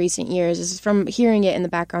like in recent years is from hearing it in the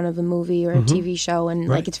background of a movie or a TV show, and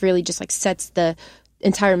like it's really just like sets the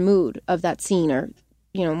entire mood of that scene, or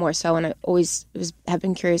more so. And I always have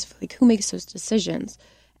been curious, like, who makes those decisions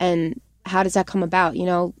and how does that come about?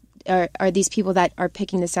 Are these people that are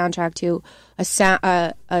picking the soundtrack to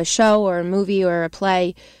a show or a movie or a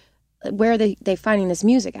play, where are they finding this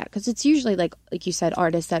music at? Because it's usually like you said,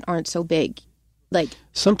 artists that aren't so big. Like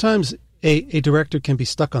sometimes a director can be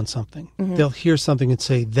stuck on something. They'll hear something and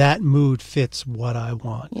say, that mood fits what I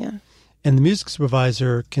want. Yeah. And the music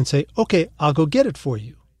supervisor can say, okay, I'll go get it for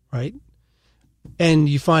you, right? And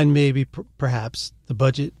you find maybe perhaps the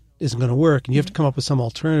budget isn't going to work, and you have to come up with some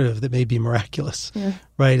alternative that may be miraculous,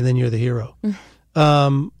 right? And then you're the hero.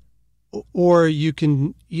 Or you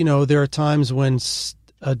can, there are times when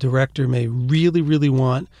a director may really, really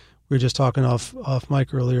want, we were just talking off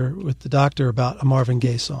mic earlier with the doctor about a Marvin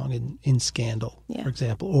Gaye song in Scandal, for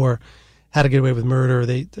example, or How to Get Away with Murder.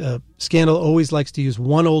 Scandal always likes to use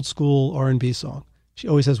one old school R&B song. She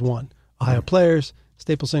always has one. Ohio Players,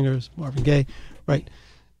 Staple Singers, Marvin Gaye, right?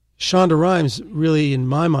 Shonda Rhimes really, in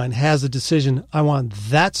my mind, has a decision. I want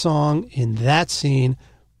that song in that scene,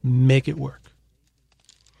 make it work.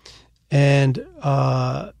 And,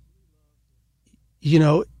 I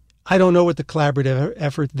I don't know what the collaborative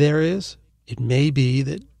effort there is. It may be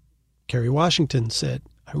that Kerry Washington said,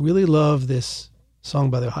 I really love this song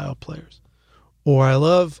by the Ohio Players. Or I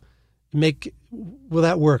love, will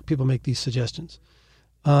that work? People make these suggestions.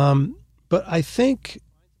 But I think,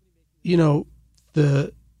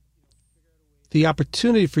 the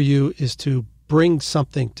opportunity for you is to bring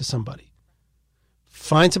something to somebody.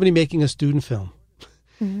 Find somebody making a student film.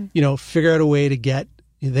 Mm-hmm. Figure out a way to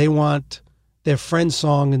they want their friend's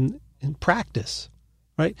song in practice,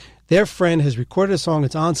 right? Their friend has recorded a song,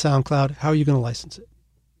 it's on SoundCloud. How are you going to license it?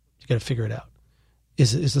 You got to figure it out.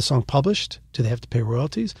 Is the song published? Do they have to pay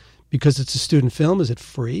royalties? Because it's a student film, is it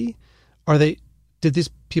free? Did these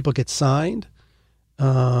people get signed?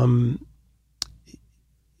 You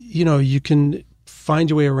can find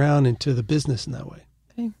your way around into the business in that way.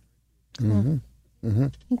 Okay. Cool. Mm-hmm. Mm-hmm.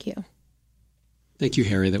 Thank you. Thank you,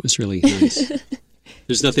 Harry. That was really nice.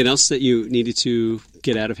 There's nothing else that you needed to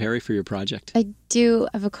get out of Harry for your project? I do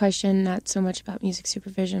have a question, not so much about music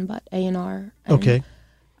supervision, but A&R. Okay.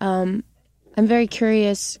 I'm very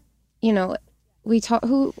curious,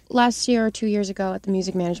 who last year or 2 years ago at the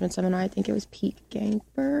music management seminar, I think it was Pete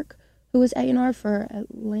Gangberg, who was A&R for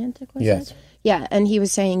Atlantic, was Yes. it? Yeah, and he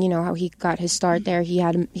was saying, how he got his start there. He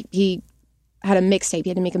had a mixtape. He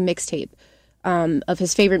had to make a mixtape of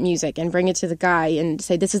his favorite music and bring it to the guy and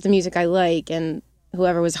say, this is the music I like. And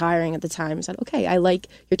whoever was hiring at the time said, okay, I like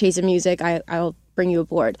your taste in music. I'll bring you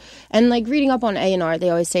aboard. And reading up on A&R, they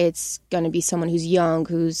always say it's going to be someone who's young,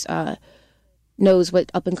 who's knows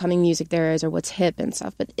what up and coming music there is or what's hip and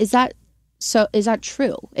stuff. But is that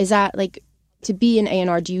true? Is that to be an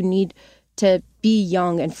A&R, do you need to be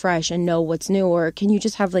young and fresh and know what's new, or can you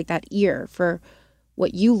just have that ear for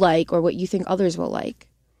what you like or what you think others will like?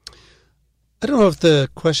 I don't know if the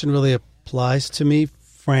question really applies to me,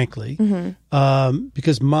 frankly,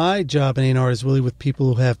 because my job in A&R is really with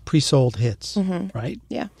people who have pre-sold hits, right?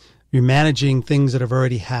 Yeah. You're managing things that have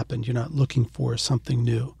already happened. You're not looking for something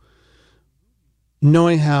new.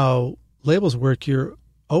 Knowing how labels work, you're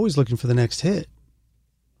always looking for the next hit,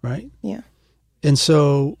 right? Yeah. And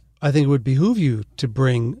so I think it would behoove you to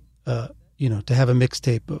bring, to have a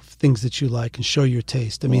mixtape of things that you like and show your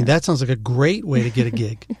taste. I mean, that sounds like a great way to get a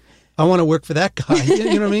gig. I want to work for that guy.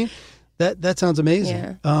 You know what I mean? That sounds amazing.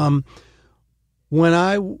 Yeah. When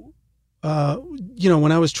I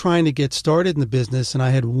was trying to get started in the business, and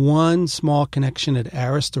I had one small connection at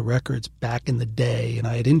Arista Records back in the day, and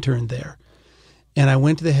I had interned there, and I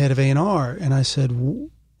went to the head of A&R, and I said,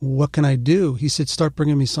 "What can I do?" He said, "Start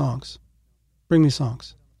bringing me songs. Bring me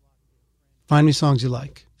songs. Find me songs you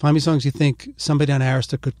like. Find me songs you think somebody on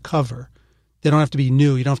Arista could cover. They don't have to be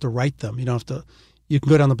new. You don't have to write them. You don't have to. You can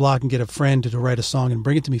go down the block and get a friend to write a song and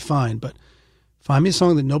bring it to me, fine. But find me a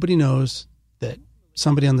song that nobody knows that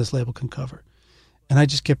somebody on this label can cover." And I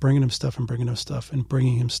just kept bringing him stuff and bringing him stuff and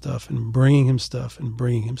bringing him stuff and bringing him stuff and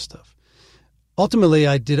bringing him stuff. Ultimately,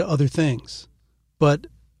 I did other things, but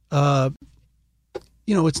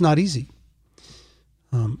it's not easy.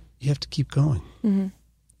 You have to keep going,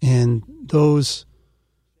 and those.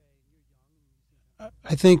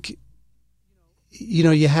 I think.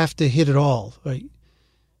 You have to hit it all, right?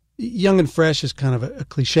 Young and fresh is kind of a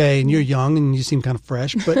cliche, and you're young and you seem kind of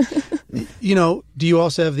fresh, but do you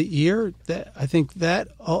also have the ear? That I think that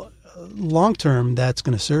long term, that's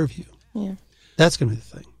going to serve you. Yeah, that's going to be the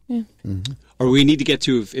thing. Yeah. Mm-hmm. Or we need to get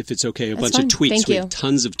to, if it's okay, That's bunch fine. of tweets. Thank We you. have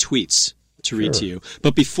tons of tweets to read to you.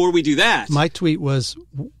 But before we do that, My tweet was,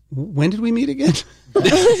 when did we meet again? what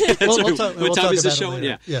we'll time talk is the about show? it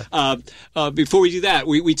later. Yeah. Before we do that,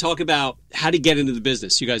 we talk about how to get into the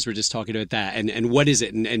business. You guys were just talking about that, and what is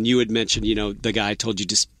it? And you had mentioned, the guy told you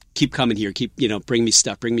just keep coming here, bring me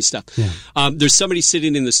stuff. Yeah. There's somebody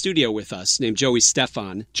sitting in the studio with us named Joey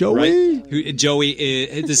Stefan. Joey? Right? Joey,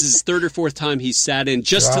 this is his third or fourth time he's sat in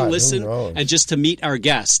just to God, who listen knows? and just to meet our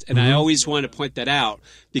guest. And I always want to point that out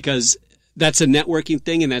because that's a networking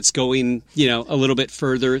thing, and that's going, a little bit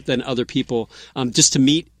further than other people, just to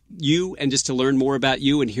meet you and just to learn more about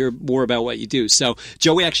you and hear more about what you do. So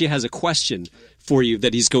Joey actually has a question for you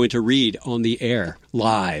that he's going to read on the air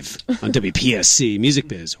live on WPSC Music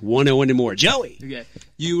Biz 101 and more. Joey. Okay.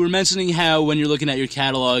 You were mentioning how when you're looking at your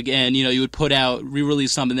catalog and, you would put out,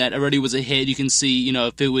 re-release something that already was a hit, you can see,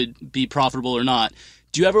 if it would be profitable or not.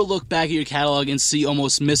 Do you ever look back at your catalog and see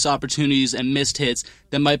almost missed opportunities and missed hits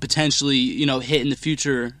that might potentially, hit in the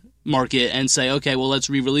future market and say, okay, well, let's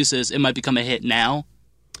re-release this. It might become a hit now?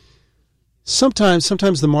 Sometimes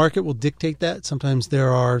the market will dictate that. Sometimes there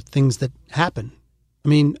are things that happen. I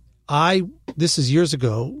mean, this is years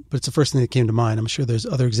ago, but it's the first thing that came to mind. I'm sure there's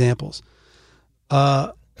other examples.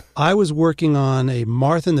 I was working on a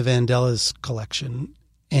Martha and the Vandellas collection,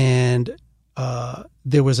 and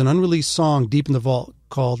there was an unreleased song deep in the vault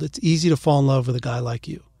called "It's Easy to Fall in Love with a Guy Like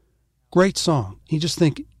You." Great song. You just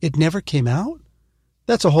think it never came out?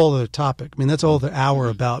 That's a whole other topic. I mean, that's a whole other hour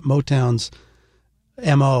about Motown's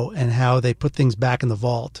MO and how they put things back in the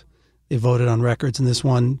vault. They voted on records, and this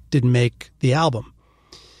one didn't make the album.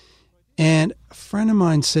 And a friend of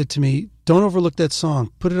mine said to me, don't overlook that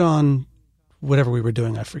song. Put it on whatever we were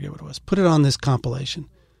doing. I forget what it was. Put it on this compilation.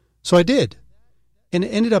 So I did. And it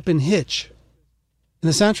ended up in Hitch. And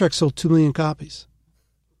the soundtrack sold 2 million copies.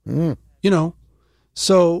 You know,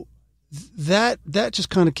 so that just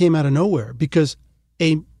kind of came out of nowhere because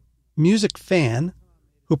a music fan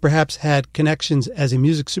who perhaps had connections as a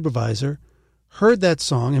music supervisor heard that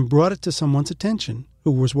song and brought it to someone's attention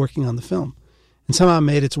who was working on the film and somehow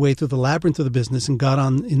made its way through the labyrinth of the business and got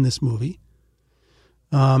on in this movie.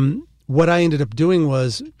 What I ended up doing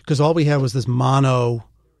was, because all we had was this mono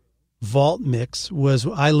vault mix, was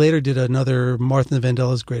I later did another Martha and the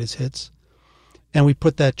Vandellas Greatest Hits, and we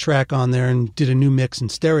put that track on there and did a new mix in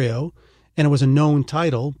stereo, and it was a known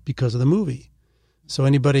title because of the movie. So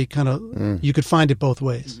anybody kind of, you could find it both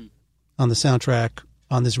ways on the soundtrack,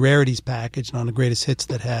 on this rarities package, and on the Greatest Hits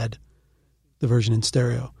that had the version in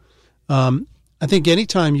stereo. I think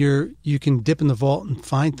anytime you can dip in the vault and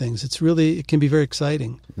find things, it can be very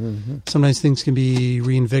exciting. Sometimes things can be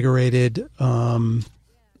reinvigorated.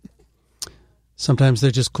 Sometimes they're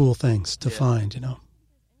just cool things to find, you know.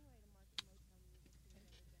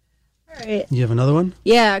 All right. You have another one?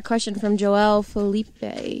 Yeah, a question from Joelle Felipe.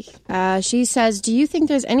 She says, do you think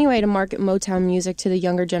there's any way to market Motown music to the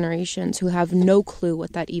younger generations who have no clue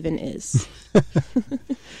what that even is?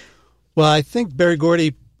 Well, I think Berry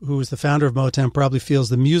Gordy, who was the founder of Motown, probably feels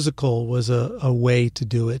the musical was a way to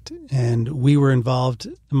do it. And we were involved,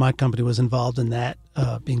 my company was involved in that,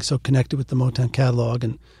 being so connected with the Motown catalog.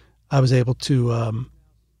 And I was able to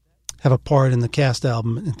have a part in the cast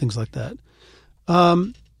album and things like that.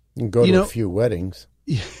 You can go to a few weddings.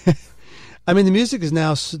 I mean, the music is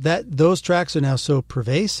now, those tracks are now so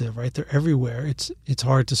pervasive, right? They're everywhere. It's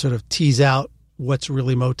hard to sort of tease out what's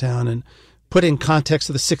really Motown and put in context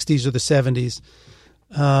of the 60s or the 70s.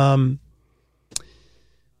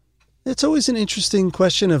 It's always an interesting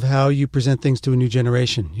question of how you present things to a new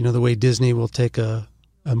generation. You know, the way Disney will take a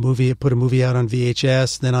movie, put a movie out on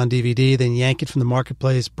VHS, then on DVD, then yank it from the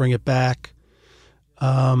marketplace, bring it back.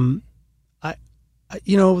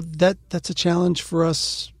 That's a challenge for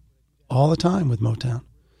us all the time with Motown.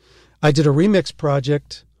 I did a remix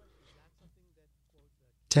project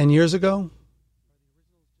 10 years ago.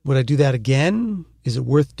 Would I do that again? Is it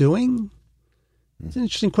worth doing? It's an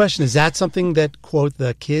interesting question. Is that something that, quote,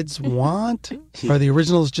 the kids want? Are the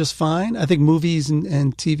originals just fine? I think movies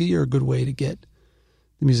and TV are a good way to get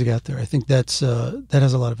the music out there. I think that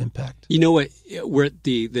has a lot of impact. You know what? Where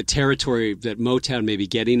the territory that Motown may be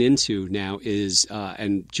getting into now is,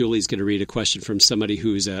 and Julie's going to read a question from somebody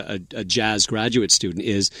who's a jazz graduate student,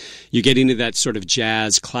 is you're getting into that sort of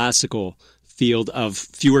jazz classical field of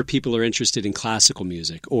fewer people are interested in classical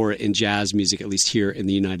music or in jazz music, at least here in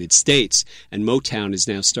the United States. And Motown is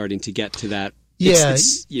now starting to get to that. Yeah,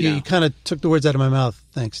 you kind of took the words out of my mouth.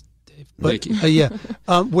 Thanks, Dave. But, Thank you.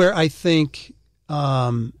 Where I think,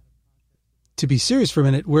 to be serious for a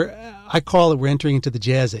minute, we're entering into the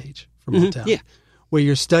jazz age for Motown. Where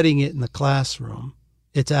you're studying it in the classroom.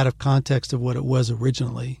 It's out of context of what it was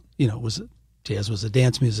originally. You know, jazz was a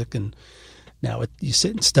dance music, and now you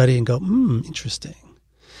sit and study and go, interesting.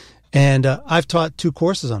 And I've taught 2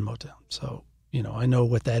 courses on Motown, so I know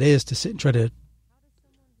what that is, to sit and try to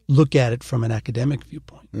look at it from an academic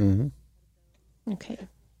viewpoint. Okay.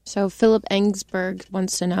 So Philip Engsberg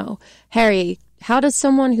wants to know, Harry, how does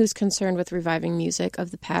someone who's concerned with reviving music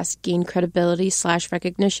of the past gain credibility /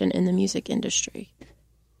 recognition in the music industry?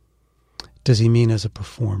 Does he mean as a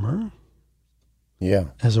performer? Yeah.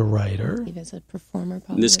 As a writer? As a performer,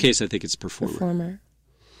 probably. In this case, I think it's performer.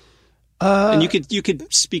 And you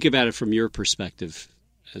could speak about it from your perspective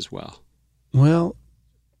as well. Well,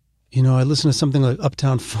 I listen to something like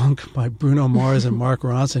Uptown Funk by Bruno Mars and Mark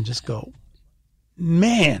Ronson and just go,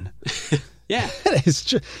 man. Yeah. That is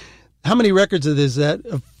true. How many records is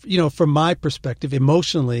that? From my perspective,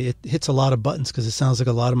 emotionally, it hits a lot of buttons because it sounds like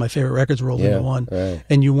a lot of my favorite records rolled into one. Right.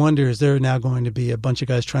 And you wonder, is there now going to be a bunch of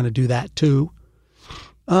guys trying to do that too?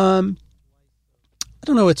 I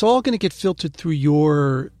don't know. It's all going to get filtered through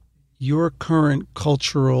your current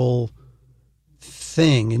cultural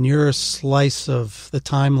thing and your slice of the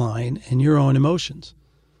timeline and your own emotions.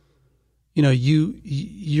 You're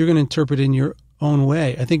going to interpret it in your own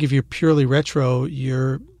way. I think if you're purely retro,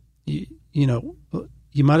 you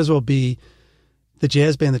might as well be the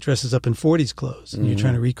jazz band that dresses up in 40s clothes and you're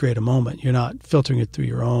trying to recreate a moment. You're not filtering it through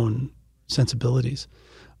your own sensibilities.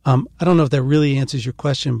 I don't know if that really answers your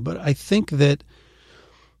question, but I think that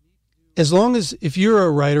as long as, if you're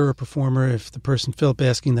a writer or performer, if the person Philip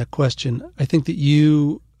asking that question, I think that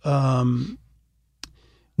you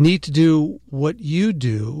need to do what you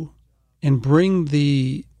do and bring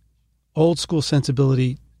the old school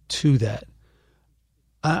sensibility to that.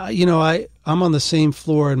 I'm on the same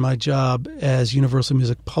floor in my job as Universal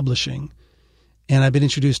Music Publishing, and I've been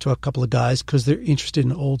introduced to a couple of guys because they're interested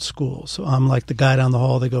in old school. So I'm like the guy down the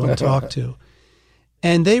hall they go and talk to.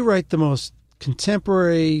 And they write the most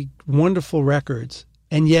contemporary, wonderful records,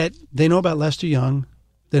 and yet they know about Lester Young,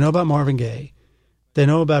 they know about Marvin Gaye, they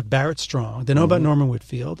know about Barrett Strong, they know about Norman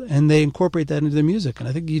Whitfield, and they incorporate that into their music. And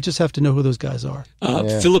I think you just have to know who those guys are.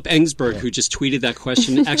 Philip Engsberg, who just tweeted that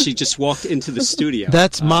question, actually just walked into the studio.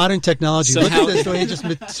 That's modern technology. Look at this, the way he just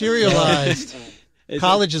materialized.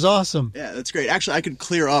 College is awesome. Yeah, that's great. Actually, I could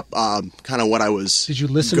clear up kind of what I was. Did you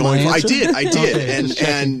listen going to my answer? I did.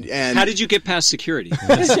 Okay, and how did you get past security?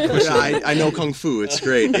 I know Kung Fu. It's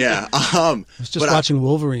great. Yeah. I was just watching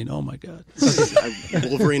Wolverine. Oh my God.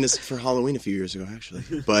 Wolverine is for Halloween a few years ago, actually,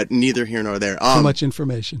 but neither here nor there. Too much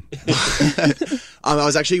information. I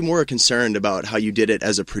was actually more concerned about how you did it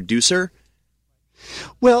as a producer.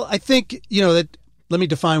 Well, I think that. Let me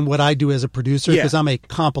define what I do as a producer, because I'm a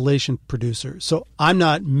compilation producer. So I'm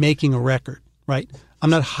not making a record, right? I'm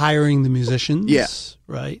not hiring the musicians,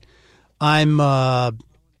 right? I'm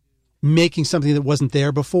making something that wasn't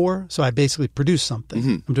there before. So I basically produce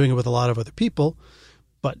something. I'm doing it with a lot of other people.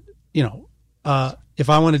 But, if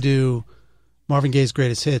I want to do Marvin Gaye's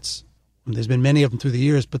greatest hits, there's been many of them through the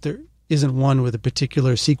years, but there isn't one with a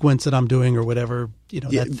particular sequence that I'm doing or whatever,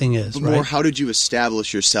 that thing is, but right? More, how did you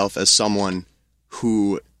establish yourself as someone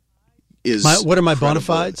who is what are my bona credible?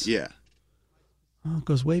 fides? Yeah. Oh, it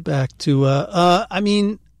goes way back to I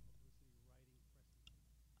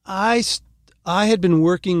had been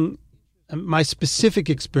working. My specific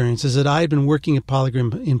experience is that I had been working at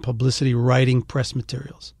Polygram in publicity, writing press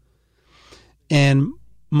materials, and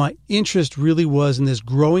my interest really was in this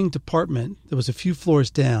growing department that was a few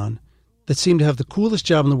floors down that seemed to have the coolest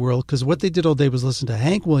job in the world, because what they did all day was listen to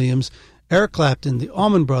Hank Williams, Eric Clapton, the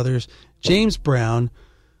Allman Brothers, James Brown,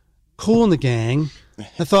 Kool and the Gang.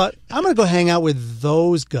 I thought, I'm going to go hang out with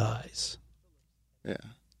those guys. Yeah.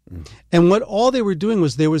 And what all they were doing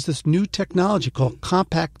was there was this new technology called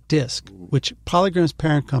compact disc, which Polygram's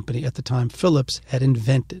parent company at the time, Philips, had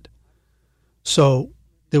invented. So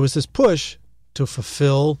there was this push to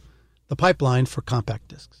fulfill the pipeline for compact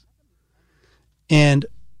discs. And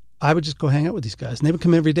I would just go hang out with these guys. And they would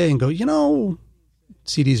come every day and go,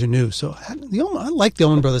 CDs are new. So I like the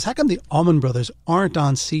Allman Brothers. How come the Allman Brothers aren't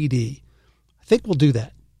on CD? I think we'll do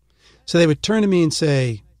that. So they would turn to me and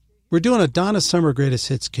say, we're doing a Donna Summer Greatest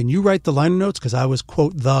Hits. Can you write the liner notes? Because I was,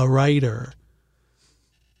 quote, the writer.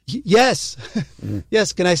 Yes.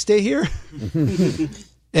 Yes. Can I stay here?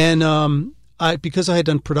 And because I had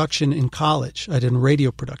done production in college, I did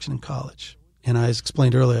radio production in college. And as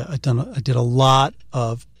explained earlier, I did a lot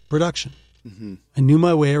of production. I knew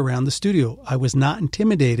my way around the studio. I was not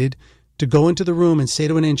intimidated to go into the room and say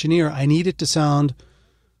to an engineer, I need it to sound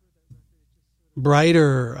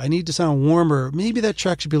brighter. I need to sound warmer. Maybe that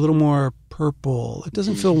track should be a little more purple. It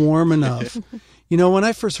doesn't feel warm enough. When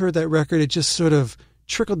I first heard that record, it just sort of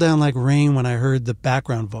trickled down like rain when I heard the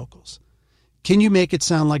background vocals. Can you make it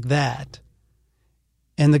sound like that?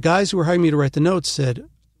 And the guys who were hiring me to write the notes said,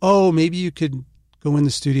 oh, maybe you could go in the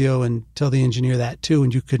studio and tell the engineer that too,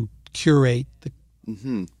 and you could curate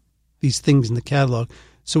these things in the catalog.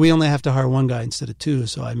 So we only have to hire one guy instead of two.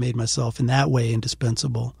 So I made myself in that way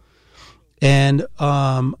indispensable. And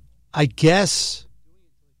I guess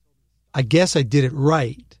I did it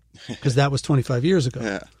right, because that was 25 years ago.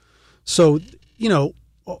 Yeah. So,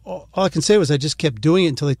 all I can say was I just kept doing it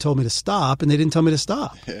until they told me to stop, and they didn't tell me to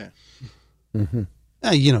stop. Yeah.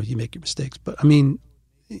 You make your mistakes. But, in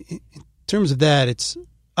terms of that,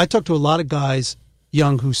 I talk to a lot of guys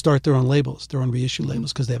young who start their own labels, their own reissue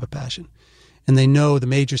labels, because they have a passion. And they know the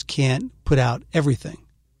majors can't put out everything.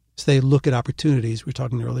 So they look at opportunities. We were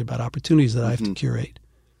talking earlier about opportunities that I have to curate.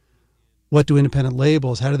 What do independent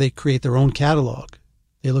labels, how do they create their own catalog?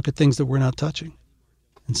 They look at things that we're not touching.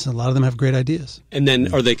 And so a lot of them have great ideas. And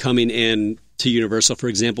then are they coming in to Universal, for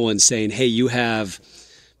example, and saying, hey, you have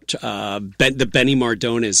the Benny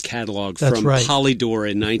Mardones catalog from Polydor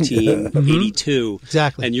in 1982.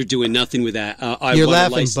 Exactly. And you're doing nothing with that. You're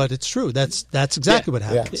laughing, but it's true. That's exactly what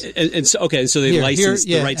happens. Yeah. And so they license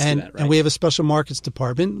the rights to that, right? And we have a special markets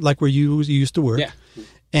department, like where you used to work. Yeah.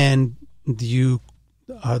 And you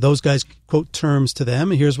those guys quote terms to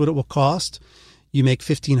them. Here's what it will cost. You make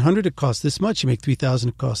 $1,500, it costs this much. You make $3,000,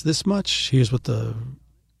 it costs this much. Here's what the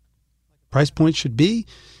price point should be.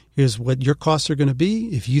 Here's what your costs are going to be.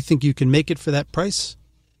 If you think you can make it for that price,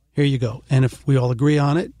 here you go. And if we all agree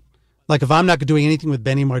on it, like if I'm not doing anything with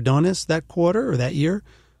Benny Mardones that quarter or that year,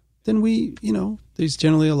 then there's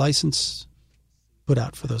generally a license put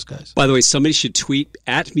out for those guys. By the way, somebody should tweet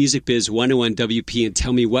at MusicBiz101WP and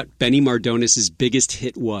tell me what Benny Mardones' biggest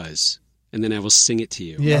hit was. And then I will sing it to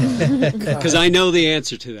you. Yeah. Because I know the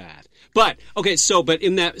answer to that. But, okay, but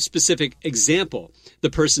in that specific example, the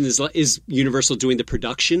person is Universal doing the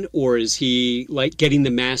production, or is he like getting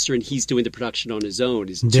the master and he's doing the production on his own?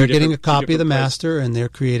 They're getting a copy of the master and they're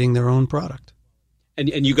creating their own product.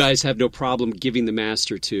 And you guys have no problem giving the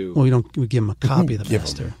master to... Well, we give them a copy of the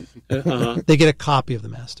master. They get a copy of the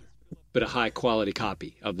master. But a high-quality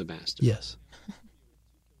copy of the master. Yes.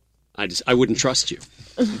 I wouldn't trust you.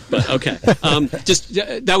 But, okay.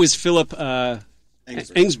 That was Philip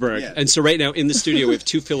Engsberg. Yeah. And so right now in the studio we have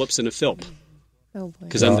two Philips and a Philp. Oh, boy.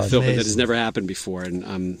 Because I'm the Philp, that has never happened before, and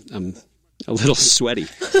I'm a little sweaty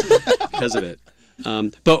because of it.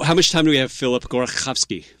 But how much time do we have, Philip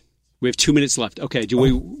Gorachowski? We have 2 minutes left. Okay,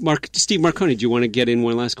 Steve Marconi, do you want to get in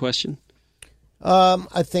one last question?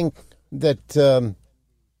 I think that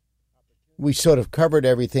we sort of covered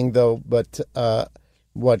everything, though, but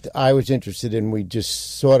what I was interested in, we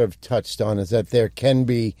just sort of touched on, is that there can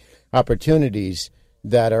be opportunities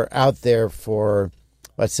that are out there for,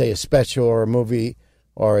 let's say, a special or a movie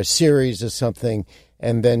or a series or something,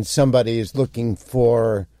 and then somebody is looking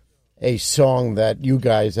for a song that you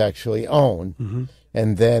guys actually own,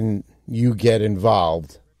 and then you get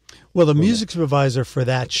involved. Well, the music supervisor for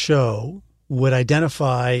that show would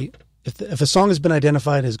identify, if a song has been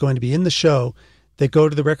identified as going to be in the show, they go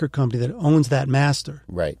to the record company that owns that master.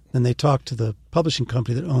 Right. And they talk to the publishing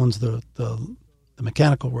company that owns the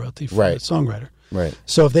mechanical royalty for the songwriter. Right.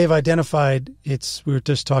 So if they've identified, we were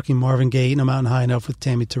just talking Marvin Gaye, No Mountain High Enough with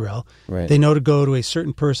Tammy Terrell. Right. They know to go to a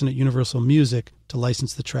certain person at Universal Music to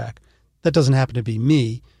license the track. That doesn't happen to be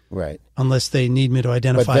me. Right. Unless they need me to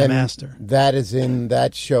identify a master. That is in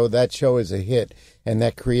that show. That show is a hit, and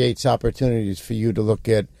that creates opportunities for you to look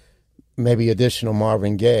at maybe additional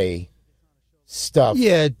Marvin Gaye stuff.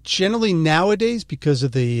 Yeah, generally nowadays, because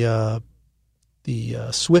of the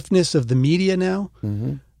swiftness of the media now,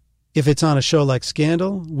 if it's on a show like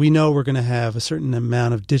Scandal, we know we're going to have a certain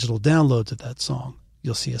amount of digital downloads of that song.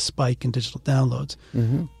 You'll see a spike in digital downloads.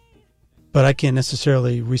 But I can't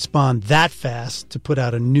necessarily respond that fast to put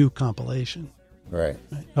out a new compilation. Right.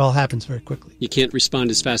 It all happens very quickly. You can't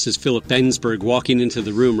respond as fast as Philip Bensberg walking into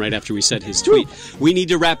the room right after we said his tweet. We need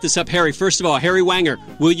to wrap this up. Harry, first of all, Harry Wanger,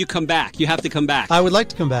 will you come back? You have to come back. I would like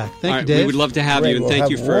to come back. Thank you, Dave. We would love to have you, and thank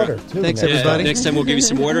you for... water, too. Thanks, everybody. Next time we'll give you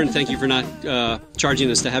some water, and thank you for not charging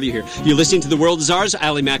us to have you here. You're listening to The World Is Ours,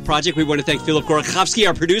 Ally Mac Project. We want to thank Philip Gorachowski,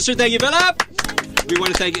 our producer. Thank you, Philip. We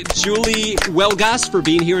want to thank Julie Welgas for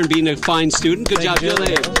being here and being a fine student. Good job,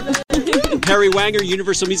 Julie. Harry Wanger,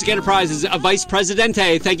 Universal Music Enterprises, a Vice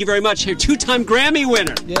Presidente. Thank you very much. Two-time Grammy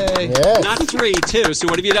winner. Yay. Yes. Not 3, 2. So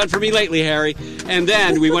what have you done for me lately, Harry? And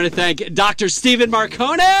then we want to thank Dr. Stephen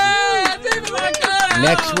Marcone. Stephen Marcone.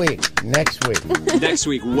 Next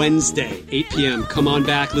week, Wednesday, 8 p.m. Come on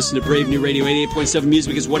back. Listen to Brave New Radio 88.7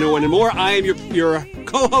 Music is 101 and more. I am your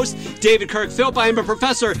co-host, David Kirk Philp. I am a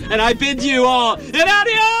professor, and I bid you all an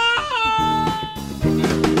adios!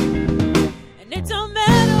 And it don't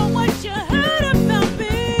matter what you heard about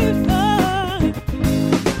before.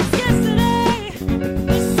 Yesterday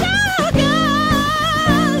was so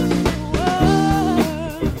good. The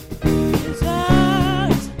world is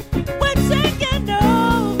ours. We're taking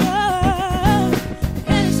over.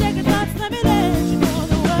 Any second thoughts, let me let you know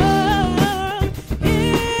the world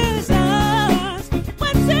is ours.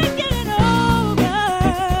 We're taking over.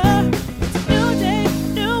 It's a new day,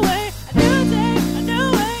 new way, a new day, a new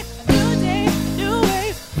way, a new day, a new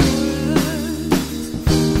way for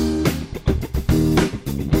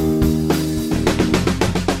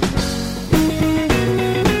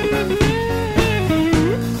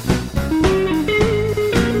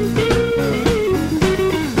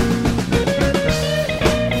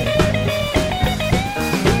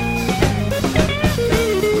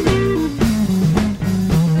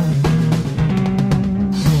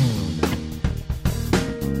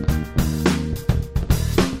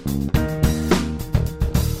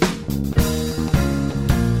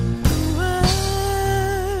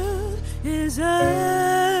is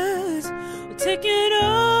ours. We're taking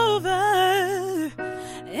over.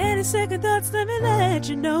 Any second thoughts, let me let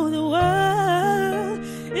you know the world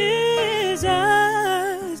is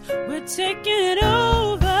ours. We're taking over.